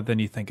smaller than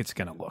you think it's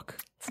going to look.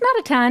 It's not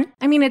a ton.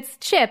 I mean, it's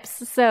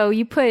chips, so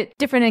you put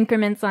different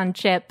increments on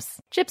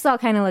chips. Chips all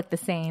kind of look the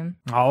same.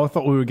 Oh, I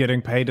thought we were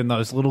getting paid in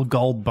those little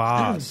gold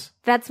bars.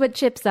 That's what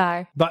chips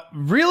are. But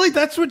really,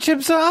 that's what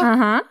chips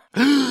are?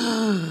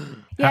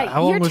 Yeah,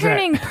 How long you're was that?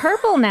 turning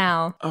purple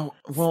now. Oh,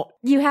 well,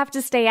 You have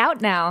to stay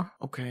out now.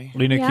 okay.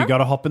 Lenik, Yeah? you got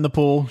to hop in the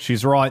pool.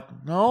 She's right.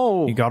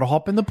 No. You got to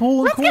hop in the pool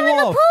and Let's cool go in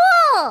the off.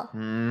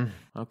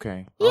 pool!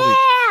 Okay.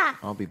 Yeah!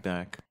 I'll be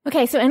back.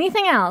 Okay, so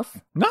anything else?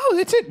 No,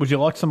 that's it. Would you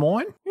like some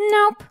wine?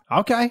 Nope.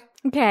 Okay.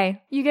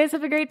 Okay, you guys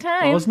have a great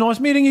Well, time. it was nice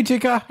meeting you,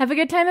 Tika. Have a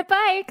good time at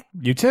Bike.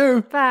 You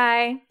too.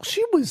 Bye.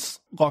 She was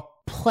like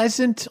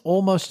pleasant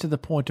almost to the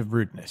point of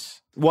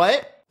rudeness.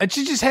 What? And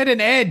she just had an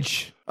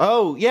edge.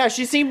 Oh, yeah,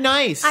 she seemed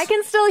nice. I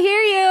can still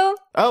hear you.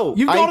 Oh,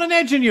 You've got an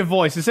edge in your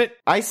voice, is it?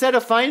 I said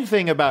a fine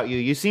thing about you.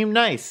 You seem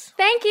nice.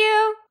 Thank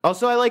you.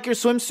 Also, I like your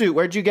swimsuit.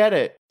 Where'd you get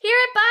it? Here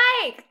at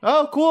Bike.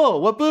 Oh, cool.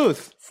 What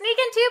booth?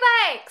 Sneaking 2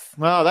 bikes.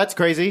 Wow, that's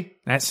crazy.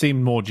 That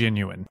seemed more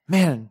genuine.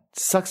 Man,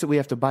 sucks that we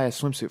have to buy a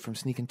swimsuit from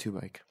Sneakin' 2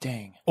 Bike.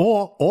 Dang.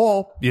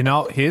 Or,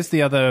 here's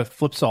the other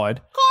flip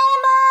side.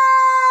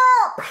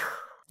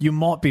 you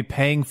might be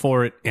paying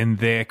for it in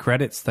their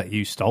credits that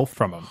you stole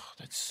from them.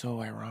 That's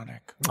so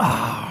ironic.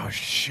 Oh,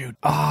 shoot.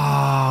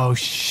 Oh,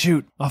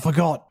 shoot. I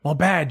forgot. My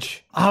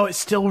badge. Oh, it's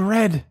still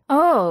red.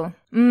 Oh,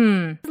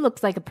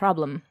 looks like a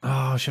problem.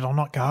 Oh, should I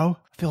not go?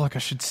 I feel like I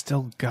should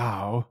still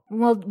go.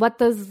 Well, what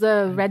does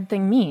the red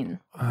thing mean?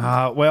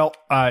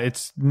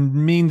 It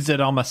means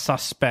that I'm a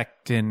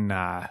suspect in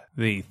the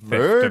theft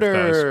of those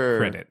Murder.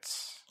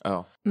 credits.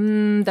 Oh,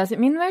 Does it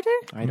mean murder?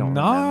 I don't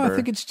No, remember. I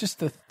think it's just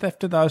the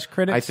theft of those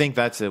credits. I think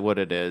that's what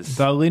it is.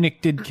 Though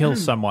Linux did kill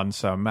someone,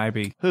 so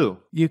maybe. Who?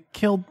 You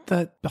killed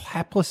the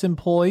hapless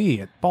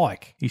employee at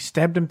Bike. You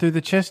stabbed him through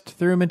the chest,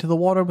 threw him into the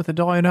water with a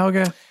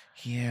Dianoga.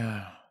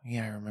 Yeah,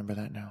 I remember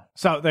that now.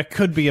 So there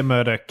could be a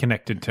murder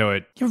connected to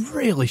it. You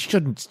really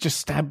shouldn't just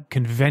stab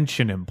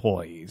convention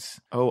employees.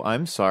 Oh,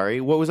 I'm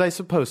sorry. What was I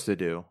supposed to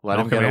do? Let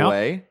him get out?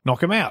 away?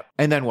 Knock him out.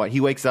 And then what?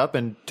 He wakes up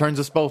and turns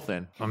us both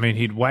in. I mean,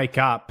 he'd wake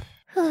up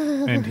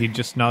and he'd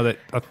just know that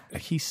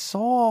he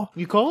saw.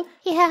 You cold?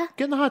 Yeah.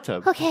 Get in the hot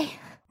tub. Okay.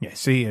 Yeah,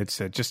 see, it's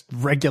just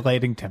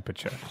regulating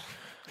temperature.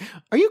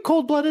 Are you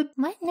cold-blooded?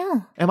 What?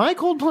 No. Am I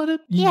cold-blooded?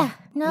 Yeah.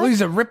 No. Well,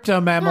 he's a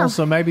ripto mammal, No.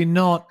 so maybe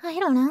not. I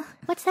don't know.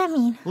 What's that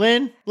mean?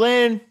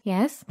 Lynn,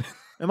 Yes?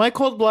 am I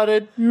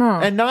cold-blooded? No.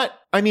 And not,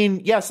 I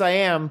mean, yes, I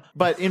am,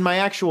 but in my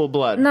actual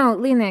blood. No,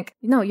 Lenik.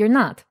 No, you're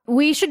not.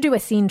 We should do a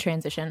scene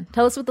transition.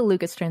 Tell us what the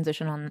Lucas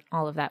transition on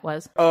all of that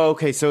was. Oh,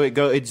 okay, so it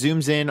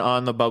zooms in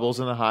on the bubbles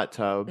in the hot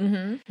tub,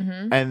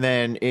 and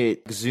then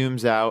it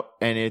zooms out,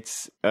 and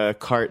it's a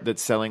cart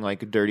that's selling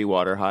like dirty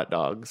water hot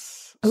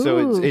dogs. So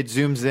Ooh. it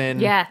zooms in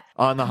Yeah.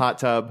 on the hot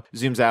tub,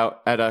 zooms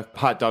out at a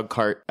hot dog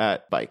cart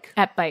at Bike.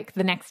 At Bike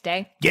the next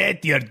day.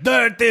 Get your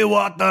dirty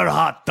water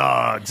hot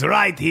dogs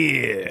right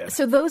here.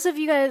 So those of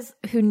you guys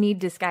who need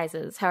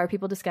disguises, how are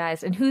people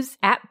disguised? And who's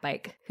at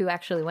Bike? Who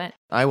actually went?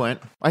 I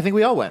went. I think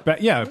we all went.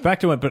 But yeah, back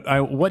to it.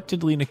 But what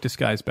did Lenik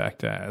disguise back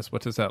to as?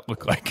 What does that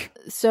look like?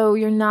 So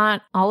you're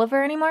not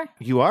Oliver anymore?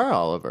 You are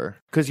Oliver,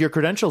 because your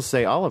credentials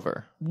say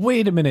Oliver.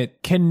 Wait a minute.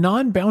 Can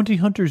non-bounty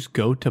hunters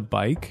go to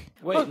Bike?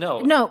 Wait, no.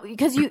 No,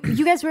 because you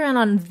guys were in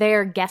on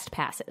their guest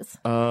passes.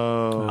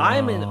 Oh.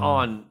 I'm in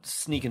on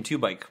Sneak and Two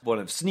Bike, one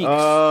of Sneak's.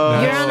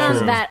 You're That's on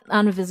true. that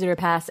on a visitor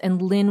pass,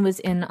 and Lynn was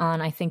in on,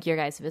 I think, your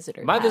guys'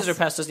 visitor My pass. visitor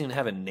pass doesn't even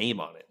have a name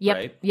on it, Yep,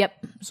 right? yep.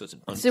 So it's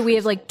an So we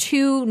have like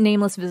 2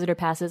 nameless visitor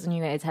passes, and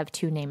you guys have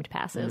 2 named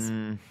passes.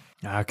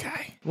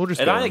 Okay. We'll just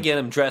And go I, in. again,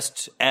 am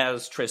dressed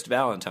as Trist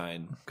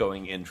Valentine,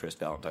 going in Trist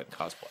Valentine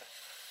cosplay.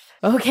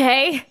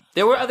 Okay.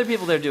 There were other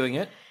people there doing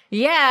it.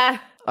 Yeah.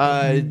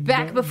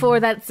 Back before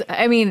that's,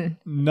 I mean,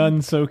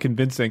 None so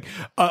convincing.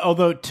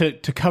 Although to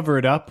cover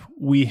it up,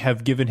 we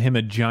have given him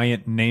a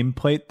giant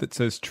nameplate that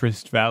says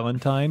Trist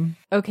Valentine.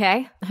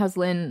 okay. How's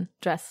Lynn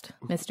dressed,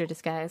 Mr.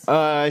 Disguise?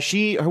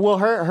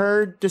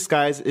 her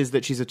disguise is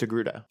that she's a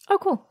Togruta. Oh,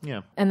 cool.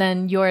 Yeah. And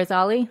then yours,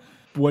 Ollie?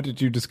 What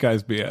did you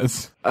disguise me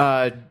as?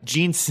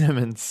 Gene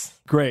Simmons.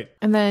 Great.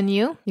 And then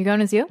you? You going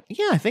as you?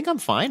 Yeah, I think I'm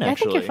fine, I think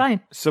actually. you're fine.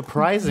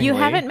 Surprisingly. You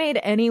haven't made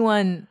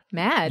anyone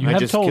mad. You I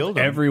have just told killed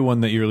him.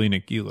 everyone that you're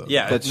Lenik Gilo.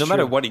 Yeah, That's no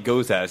matter true. what he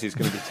goes as, he's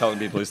going to be telling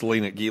people he's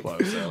lean at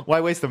Gilo. So.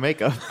 Why waste the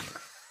makeup?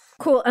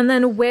 Cool. And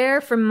then where,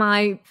 for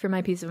my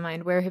peace of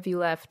mind, where have you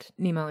left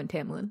Nemo and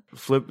Tamlin?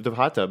 Flip the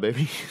hot tub,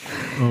 baby.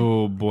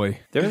 Oh, boy.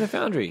 They're in the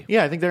foundry.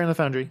 Yeah, I think they're in the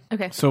foundry.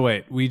 Okay. So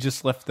wait, we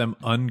just left them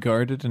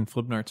unguarded in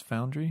Flibnart's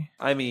foundry?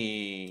 I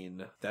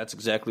mean, that's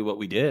exactly what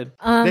we did.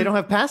 They don't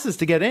have passes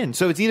to get in.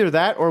 So it's either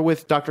that or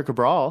with Dr.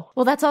 Cabral.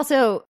 Well, that's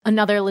also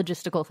another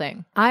logistical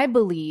thing. I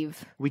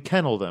believe We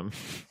kennel them.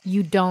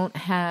 you don't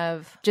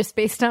have, just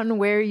based on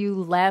where you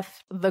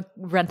left the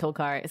rental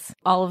cars,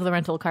 all of the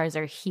rental cars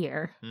are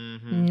here,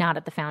 not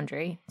at the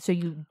foundry. So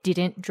you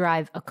didn't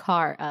drive a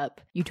car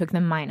up. You took the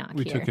Minoc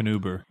We here. took an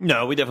Uber.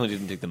 No, we definitely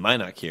didn't take the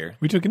Minoc here.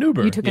 We took an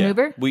Uber. You took an Yeah.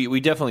 Uber? We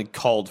definitely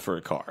called for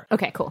a car.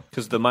 Okay, cool.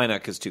 Because the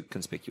Minoc is too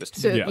conspicuous to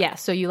So me. yeah.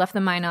 So you left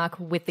the Minoc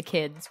with the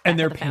kids, and back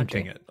they're at the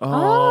foundry. painting it.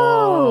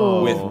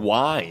 Oh, With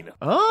wine.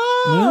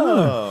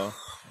 Oh.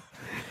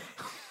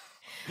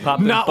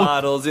 Popping Not with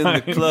bottles in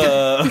the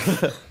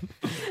club.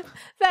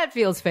 that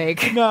feels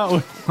fake. No,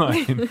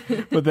 fine.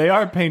 But they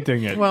are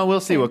painting it. Well, we'll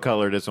see what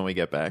color it is when we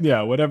get back.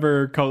 Yeah,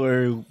 whatever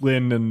color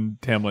Lynn and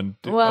Tamlin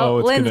do. Well,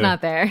 it's Lynn's gonna-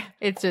 not there.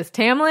 It's just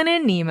Tamlin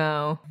and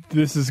Nemo.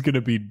 This is going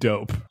to be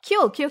dope.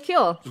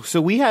 Cool. So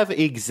we have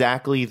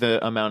exactly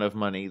the amount of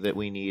money that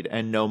we need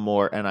and no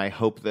more. And I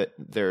hope that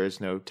there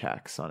is no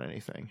tax on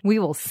anything. We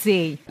will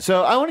see.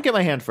 So I want to get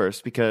my hand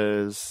first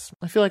because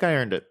I feel like I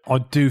earned it. I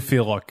do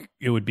feel like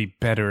it would be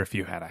better if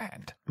you had a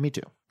hand. Me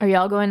too. Are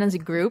y'all going as a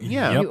group?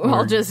 Yeah. Yep, You all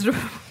we're- just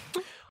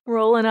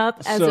rolling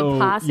up as so, a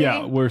posse?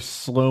 yeah, we're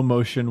slow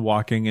motion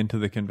walking into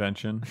the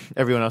convention.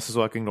 Everyone else is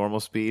walking normal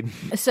speed.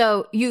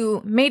 So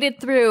you made it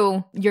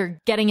through. You're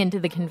getting into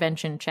the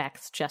convention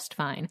checks just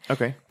fine.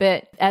 Okay.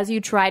 But as you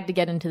tried to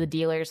get into the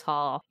dealer's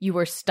hall, you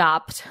were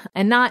stopped.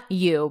 And not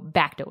you,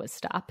 Bacta was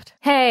stopped.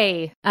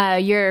 Hey,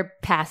 your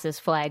pass is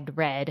flagged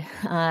red.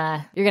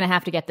 You're going to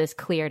have to get this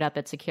cleared up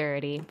at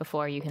security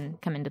before you can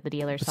come into the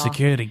dealer's hall.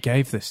 Security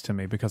gave this to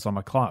me because I'm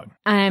a clone.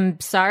 I'm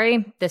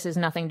sorry. This has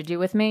nothing to do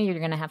with me. You're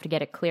going to have to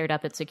get it cleared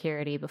up at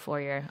security before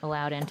you're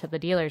allowed into the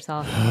dealer's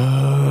hall.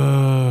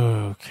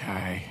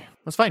 Okay.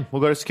 That's fine.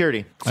 We'll go to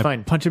security. It's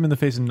fine. Punch him in the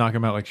face and knock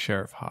him out like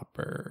Sheriff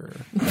Hopper.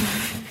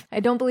 I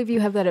don't believe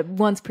you have that at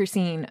once per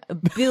scene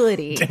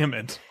ability. Damn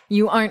it.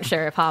 You aren't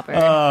Sheriff Hopper.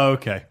 Oh,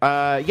 okay.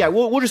 Yeah,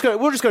 we'll just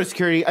go to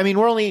security. I mean,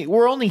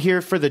 we're only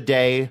here for the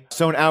day,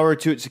 so an hour or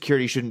two at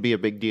security shouldn't be a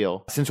big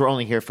deal since we're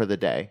only here for the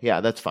day.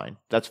 Yeah, that's fine.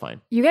 That's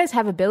fine. You guys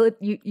have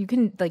ability. You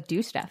can like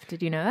do stuff.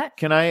 Did you know that?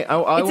 Can I?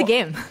 It's a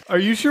game. Are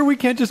you sure we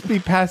can't just be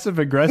passive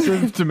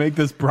aggressive to make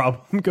this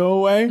problem go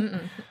away?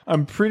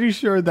 I'm pretty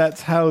sure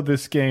that's how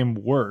this game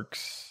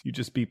works. You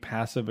just be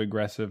passive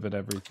aggressive at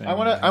everything. I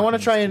want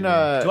to try and.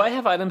 Do I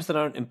have items that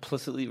aren't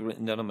implicitly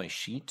written down on my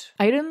sheet?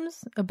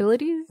 Items,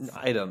 abilities.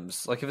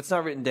 Items. Like if it's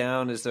not written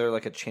down, is there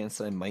like a chance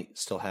that I might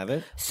still have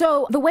it?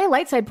 So the way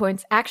light side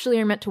points actually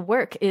are meant to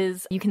work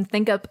is you can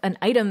think up an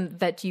item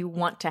that you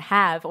want to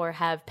have or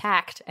have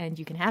packed, and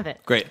you can have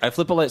it. Great. I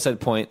flip a light side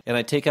point and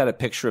I take out a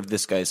picture of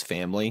this guy's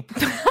family.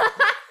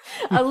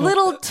 A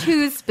little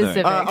too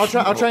specific. I'll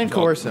try and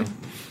coerce him.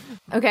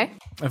 Okay.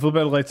 I flip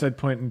out a light side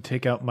point and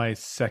take out my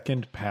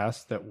second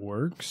pass that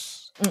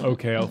works.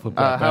 Okay, I'll flip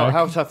that back.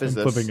 How tough is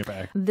I'm this? flipping it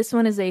back. This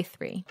one is a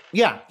 3.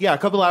 Yeah. A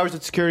couple hours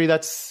at security.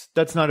 That's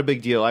not a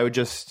big deal. I would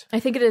just.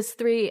 I think it is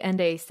 3 and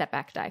a step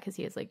back die because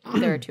he has like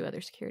there are 2 other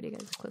security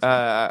guys close.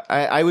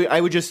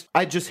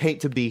 I'd just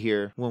hate to be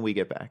here when we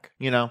get back.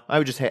 You know, I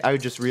would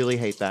just really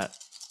hate that.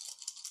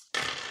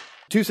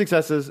 2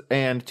 successes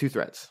and 2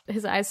 threats.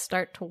 His eyes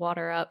start to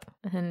water up,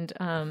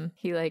 and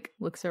he like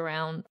looks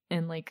around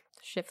and like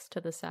shifts to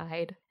the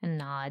side and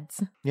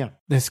nods. Yeah.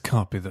 This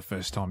can't be the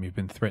first time you've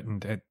been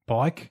threatened at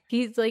bike.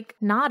 He's like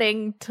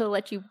nodding to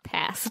let you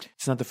past.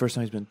 It's not the first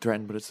time he's been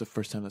threatened, but it's the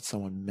first time that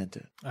someone meant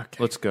it. Okay.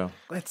 Let's go.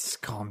 Let's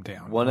calm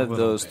down. One a of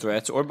little those bit.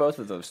 threats, or both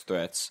of those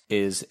threats,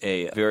 is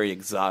a very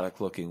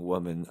exotic-looking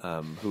woman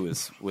who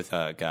is with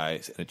a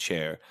guy in a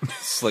chair,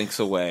 slinks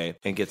away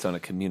and gets on a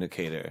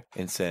communicator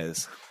and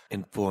says,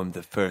 "Inform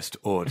the First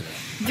Order."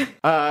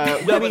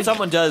 But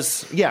someone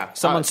does. Yeah,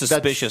 someone that's-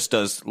 suspicious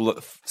does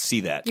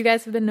see that. You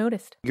guys have been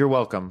noticed. You're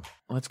welcome.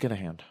 Let's get a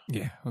hand.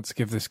 Yeah, let's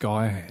give this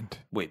guy a hand.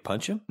 Wait,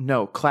 punch him?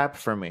 No, clap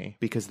for me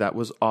because that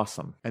was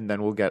awesome, and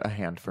then we'll get a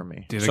hand for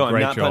me. Did So a I'm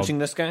great not job. punching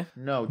this guy?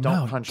 No,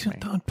 don't punch me.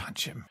 Don't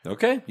punch him.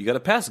 Okay, you got a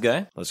pass,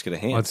 guy. Let's get a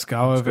hand. Let's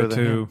go over go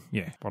to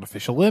the to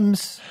artificial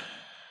limbs.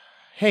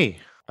 Hey,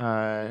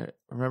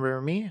 remember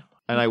me?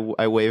 And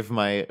I wave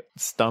my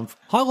stump.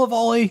 Hi,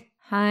 Lavoli.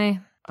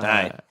 Hi.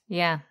 Hi.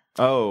 Yeah.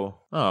 Oh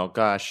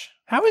gosh.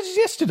 How was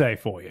yesterday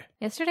for you?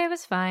 Yesterday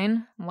was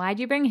fine. Why'd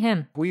you bring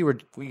him? We were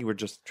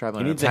just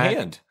traveling. He in needs a pack,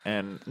 hand.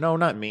 And no,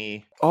 not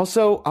me.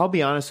 Also, I'll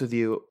be honest with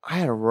you. I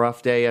had a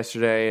rough day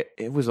yesterday.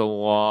 It was a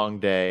long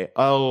day.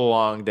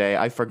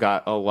 I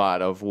forgot a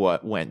lot of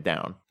what went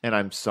down, and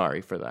I'm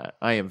sorry for that.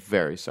 I am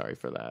very sorry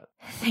for that.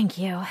 Thank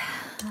you.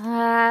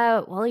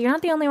 Well, you're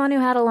not the only one who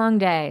had a long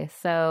day,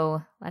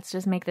 so let's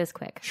just make this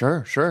quick.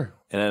 Sure.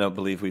 And I don't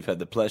believe we've had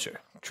the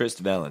pleasure. Trist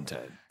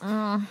Valentine.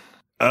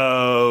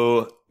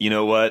 Oh, you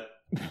know what?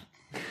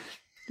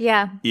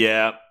 Yeah.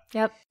 Yeah.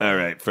 Yep. All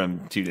right,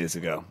 from 2 days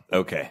ago.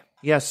 Okay.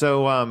 Yeah.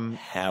 So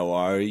How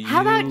are you? How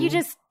about you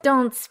just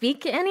don't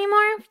speak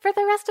anymore for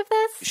the rest of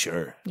this?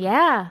 Sure.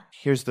 Yeah.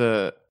 here's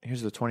the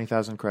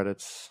 20,000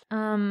 credits.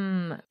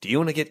 Do you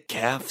want to get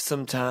calf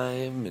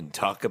sometime and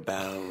talk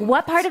about...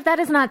 What part of that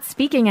is not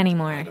speaking I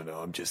anymore? don't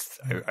know.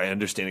 I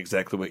understand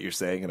exactly what you're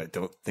saying, and I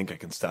don't think I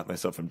can stop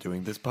myself from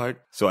doing this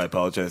part. So I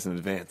apologize in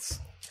advance.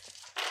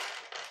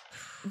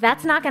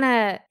 That's not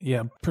gonna... Yeah,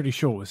 I'm pretty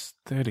sure it was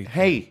 30.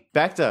 Hey,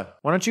 Bacta,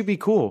 why don't you be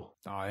cool?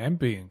 I am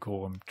being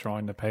cool. I'm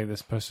trying to pay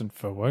this person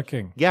for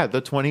working. Yeah,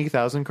 the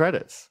 20,000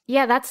 credits.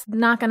 Yeah, that's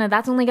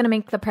only gonna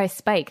make the price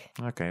spike.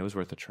 Okay, it was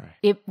worth a try.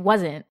 It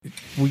wasn't.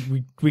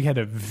 We had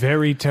a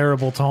very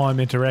terrible time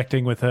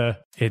interacting with her.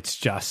 It's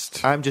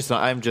just I just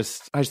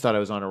thought I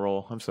was on a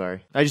roll. I'm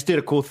sorry. I just did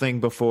a cool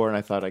thing before and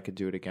I thought I could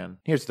do it again.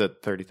 Here's the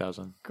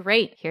 30,000.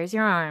 Great. Here's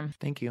your arm.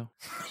 Thank you.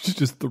 she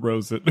just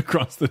throws it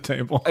across the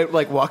table. It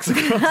like walks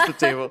across the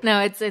table. No,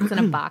 it's in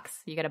a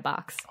box. You get a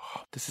box.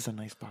 This is a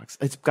nice box.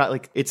 It's got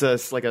like it's a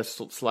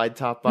slide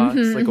top box,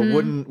 like a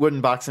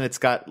wooden box, and it's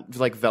got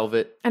like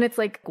velvet. And it's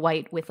like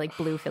white with like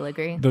blue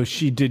filigree. Though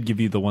she did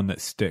give you the one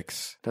that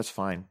sticks. That's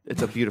fine.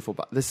 It's a beautiful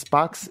box. This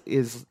box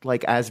is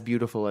like as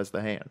beautiful as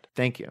the hand.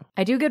 Thank you.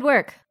 I do good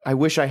work. I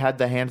wish I had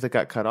the hand that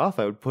got cut off.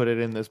 I would put it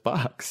in this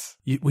box.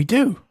 We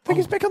do. Take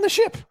us back on the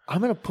ship.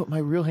 I'm gonna put my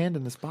real hand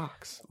in this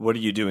box. What are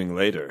you doing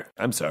later?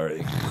 I'm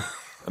sorry.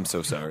 I'm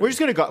so sorry. We're just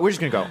gonna go.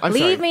 I'm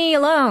Leave sorry. me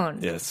alone.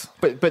 Yes.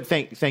 But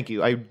thank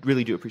you. I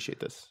really do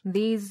appreciate this.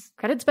 These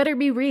credits better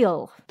be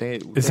real.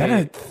 Is that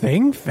a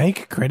thing?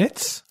 Fake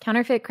credits?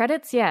 Counterfeit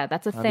credits? Yeah,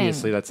 that's a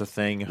Obviously, thing. that's a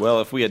thing.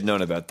 Well, if we had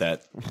known about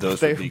that,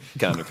 those would be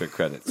counterfeit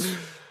credits.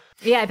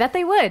 Yeah, I bet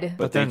they would.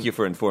 But thank you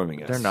for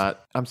informing us. They're not.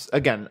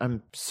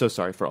 I'm so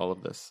sorry for all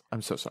of this.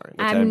 I'm so sorry.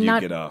 What I'm time do you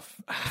not- get off?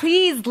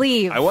 Please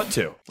leave. I want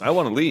to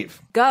leave.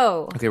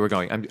 Go. Okay, we're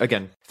going.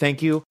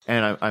 Thank you,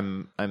 and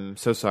I'm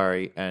so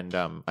sorry, and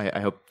I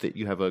hope that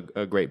you have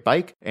a great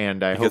bike, and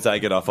Because I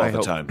get off all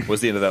the time.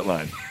 What's the end of that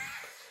line?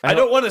 I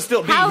don't want to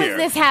still be How here. is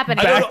this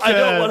happening?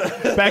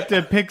 Back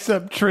to picks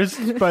up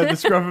Trist by the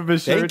scruff of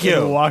his shirt Thank you.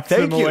 and walks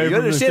him away You from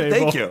understand? the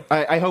table. Thank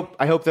you.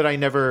 I hope that I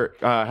never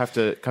have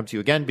to come to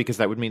you again, because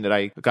that would mean that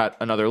I got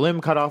another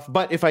limb cut off.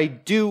 But if I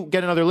do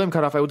get another limb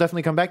cut off, I will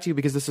definitely come back to you,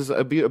 because this is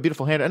a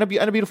beautiful hand and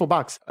a beautiful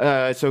box.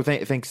 So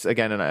thanks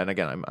again, and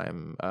again,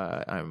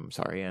 I'm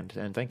sorry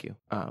and thank you.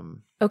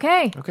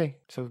 Okay. Okay,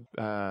 so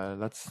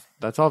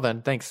that's all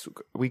then. Thanks.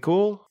 We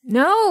cool?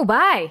 No,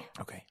 bye.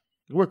 Okay,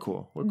 we're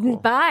cool. We're cool.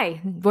 Bye.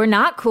 We're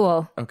not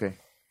cool. Okay.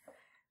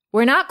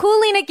 We're not cool,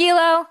 Lena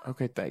Gilo.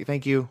 Okay,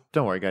 thank you.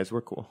 Don't worry, guys.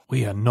 We're cool.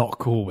 We are not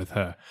cool with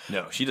her.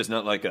 No, she does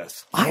not like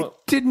us. I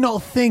did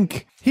not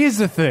think. Here's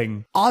the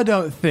thing. I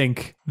don't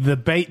think the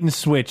bait and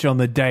switch on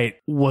the date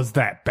was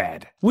that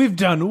bad. We've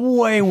done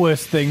way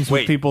worse things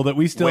with Wait, people that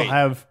we still wait.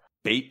 have.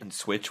 Bait and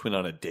switch went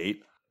on a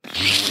date.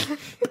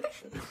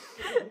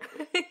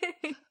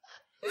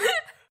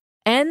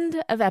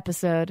 End of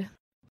episode.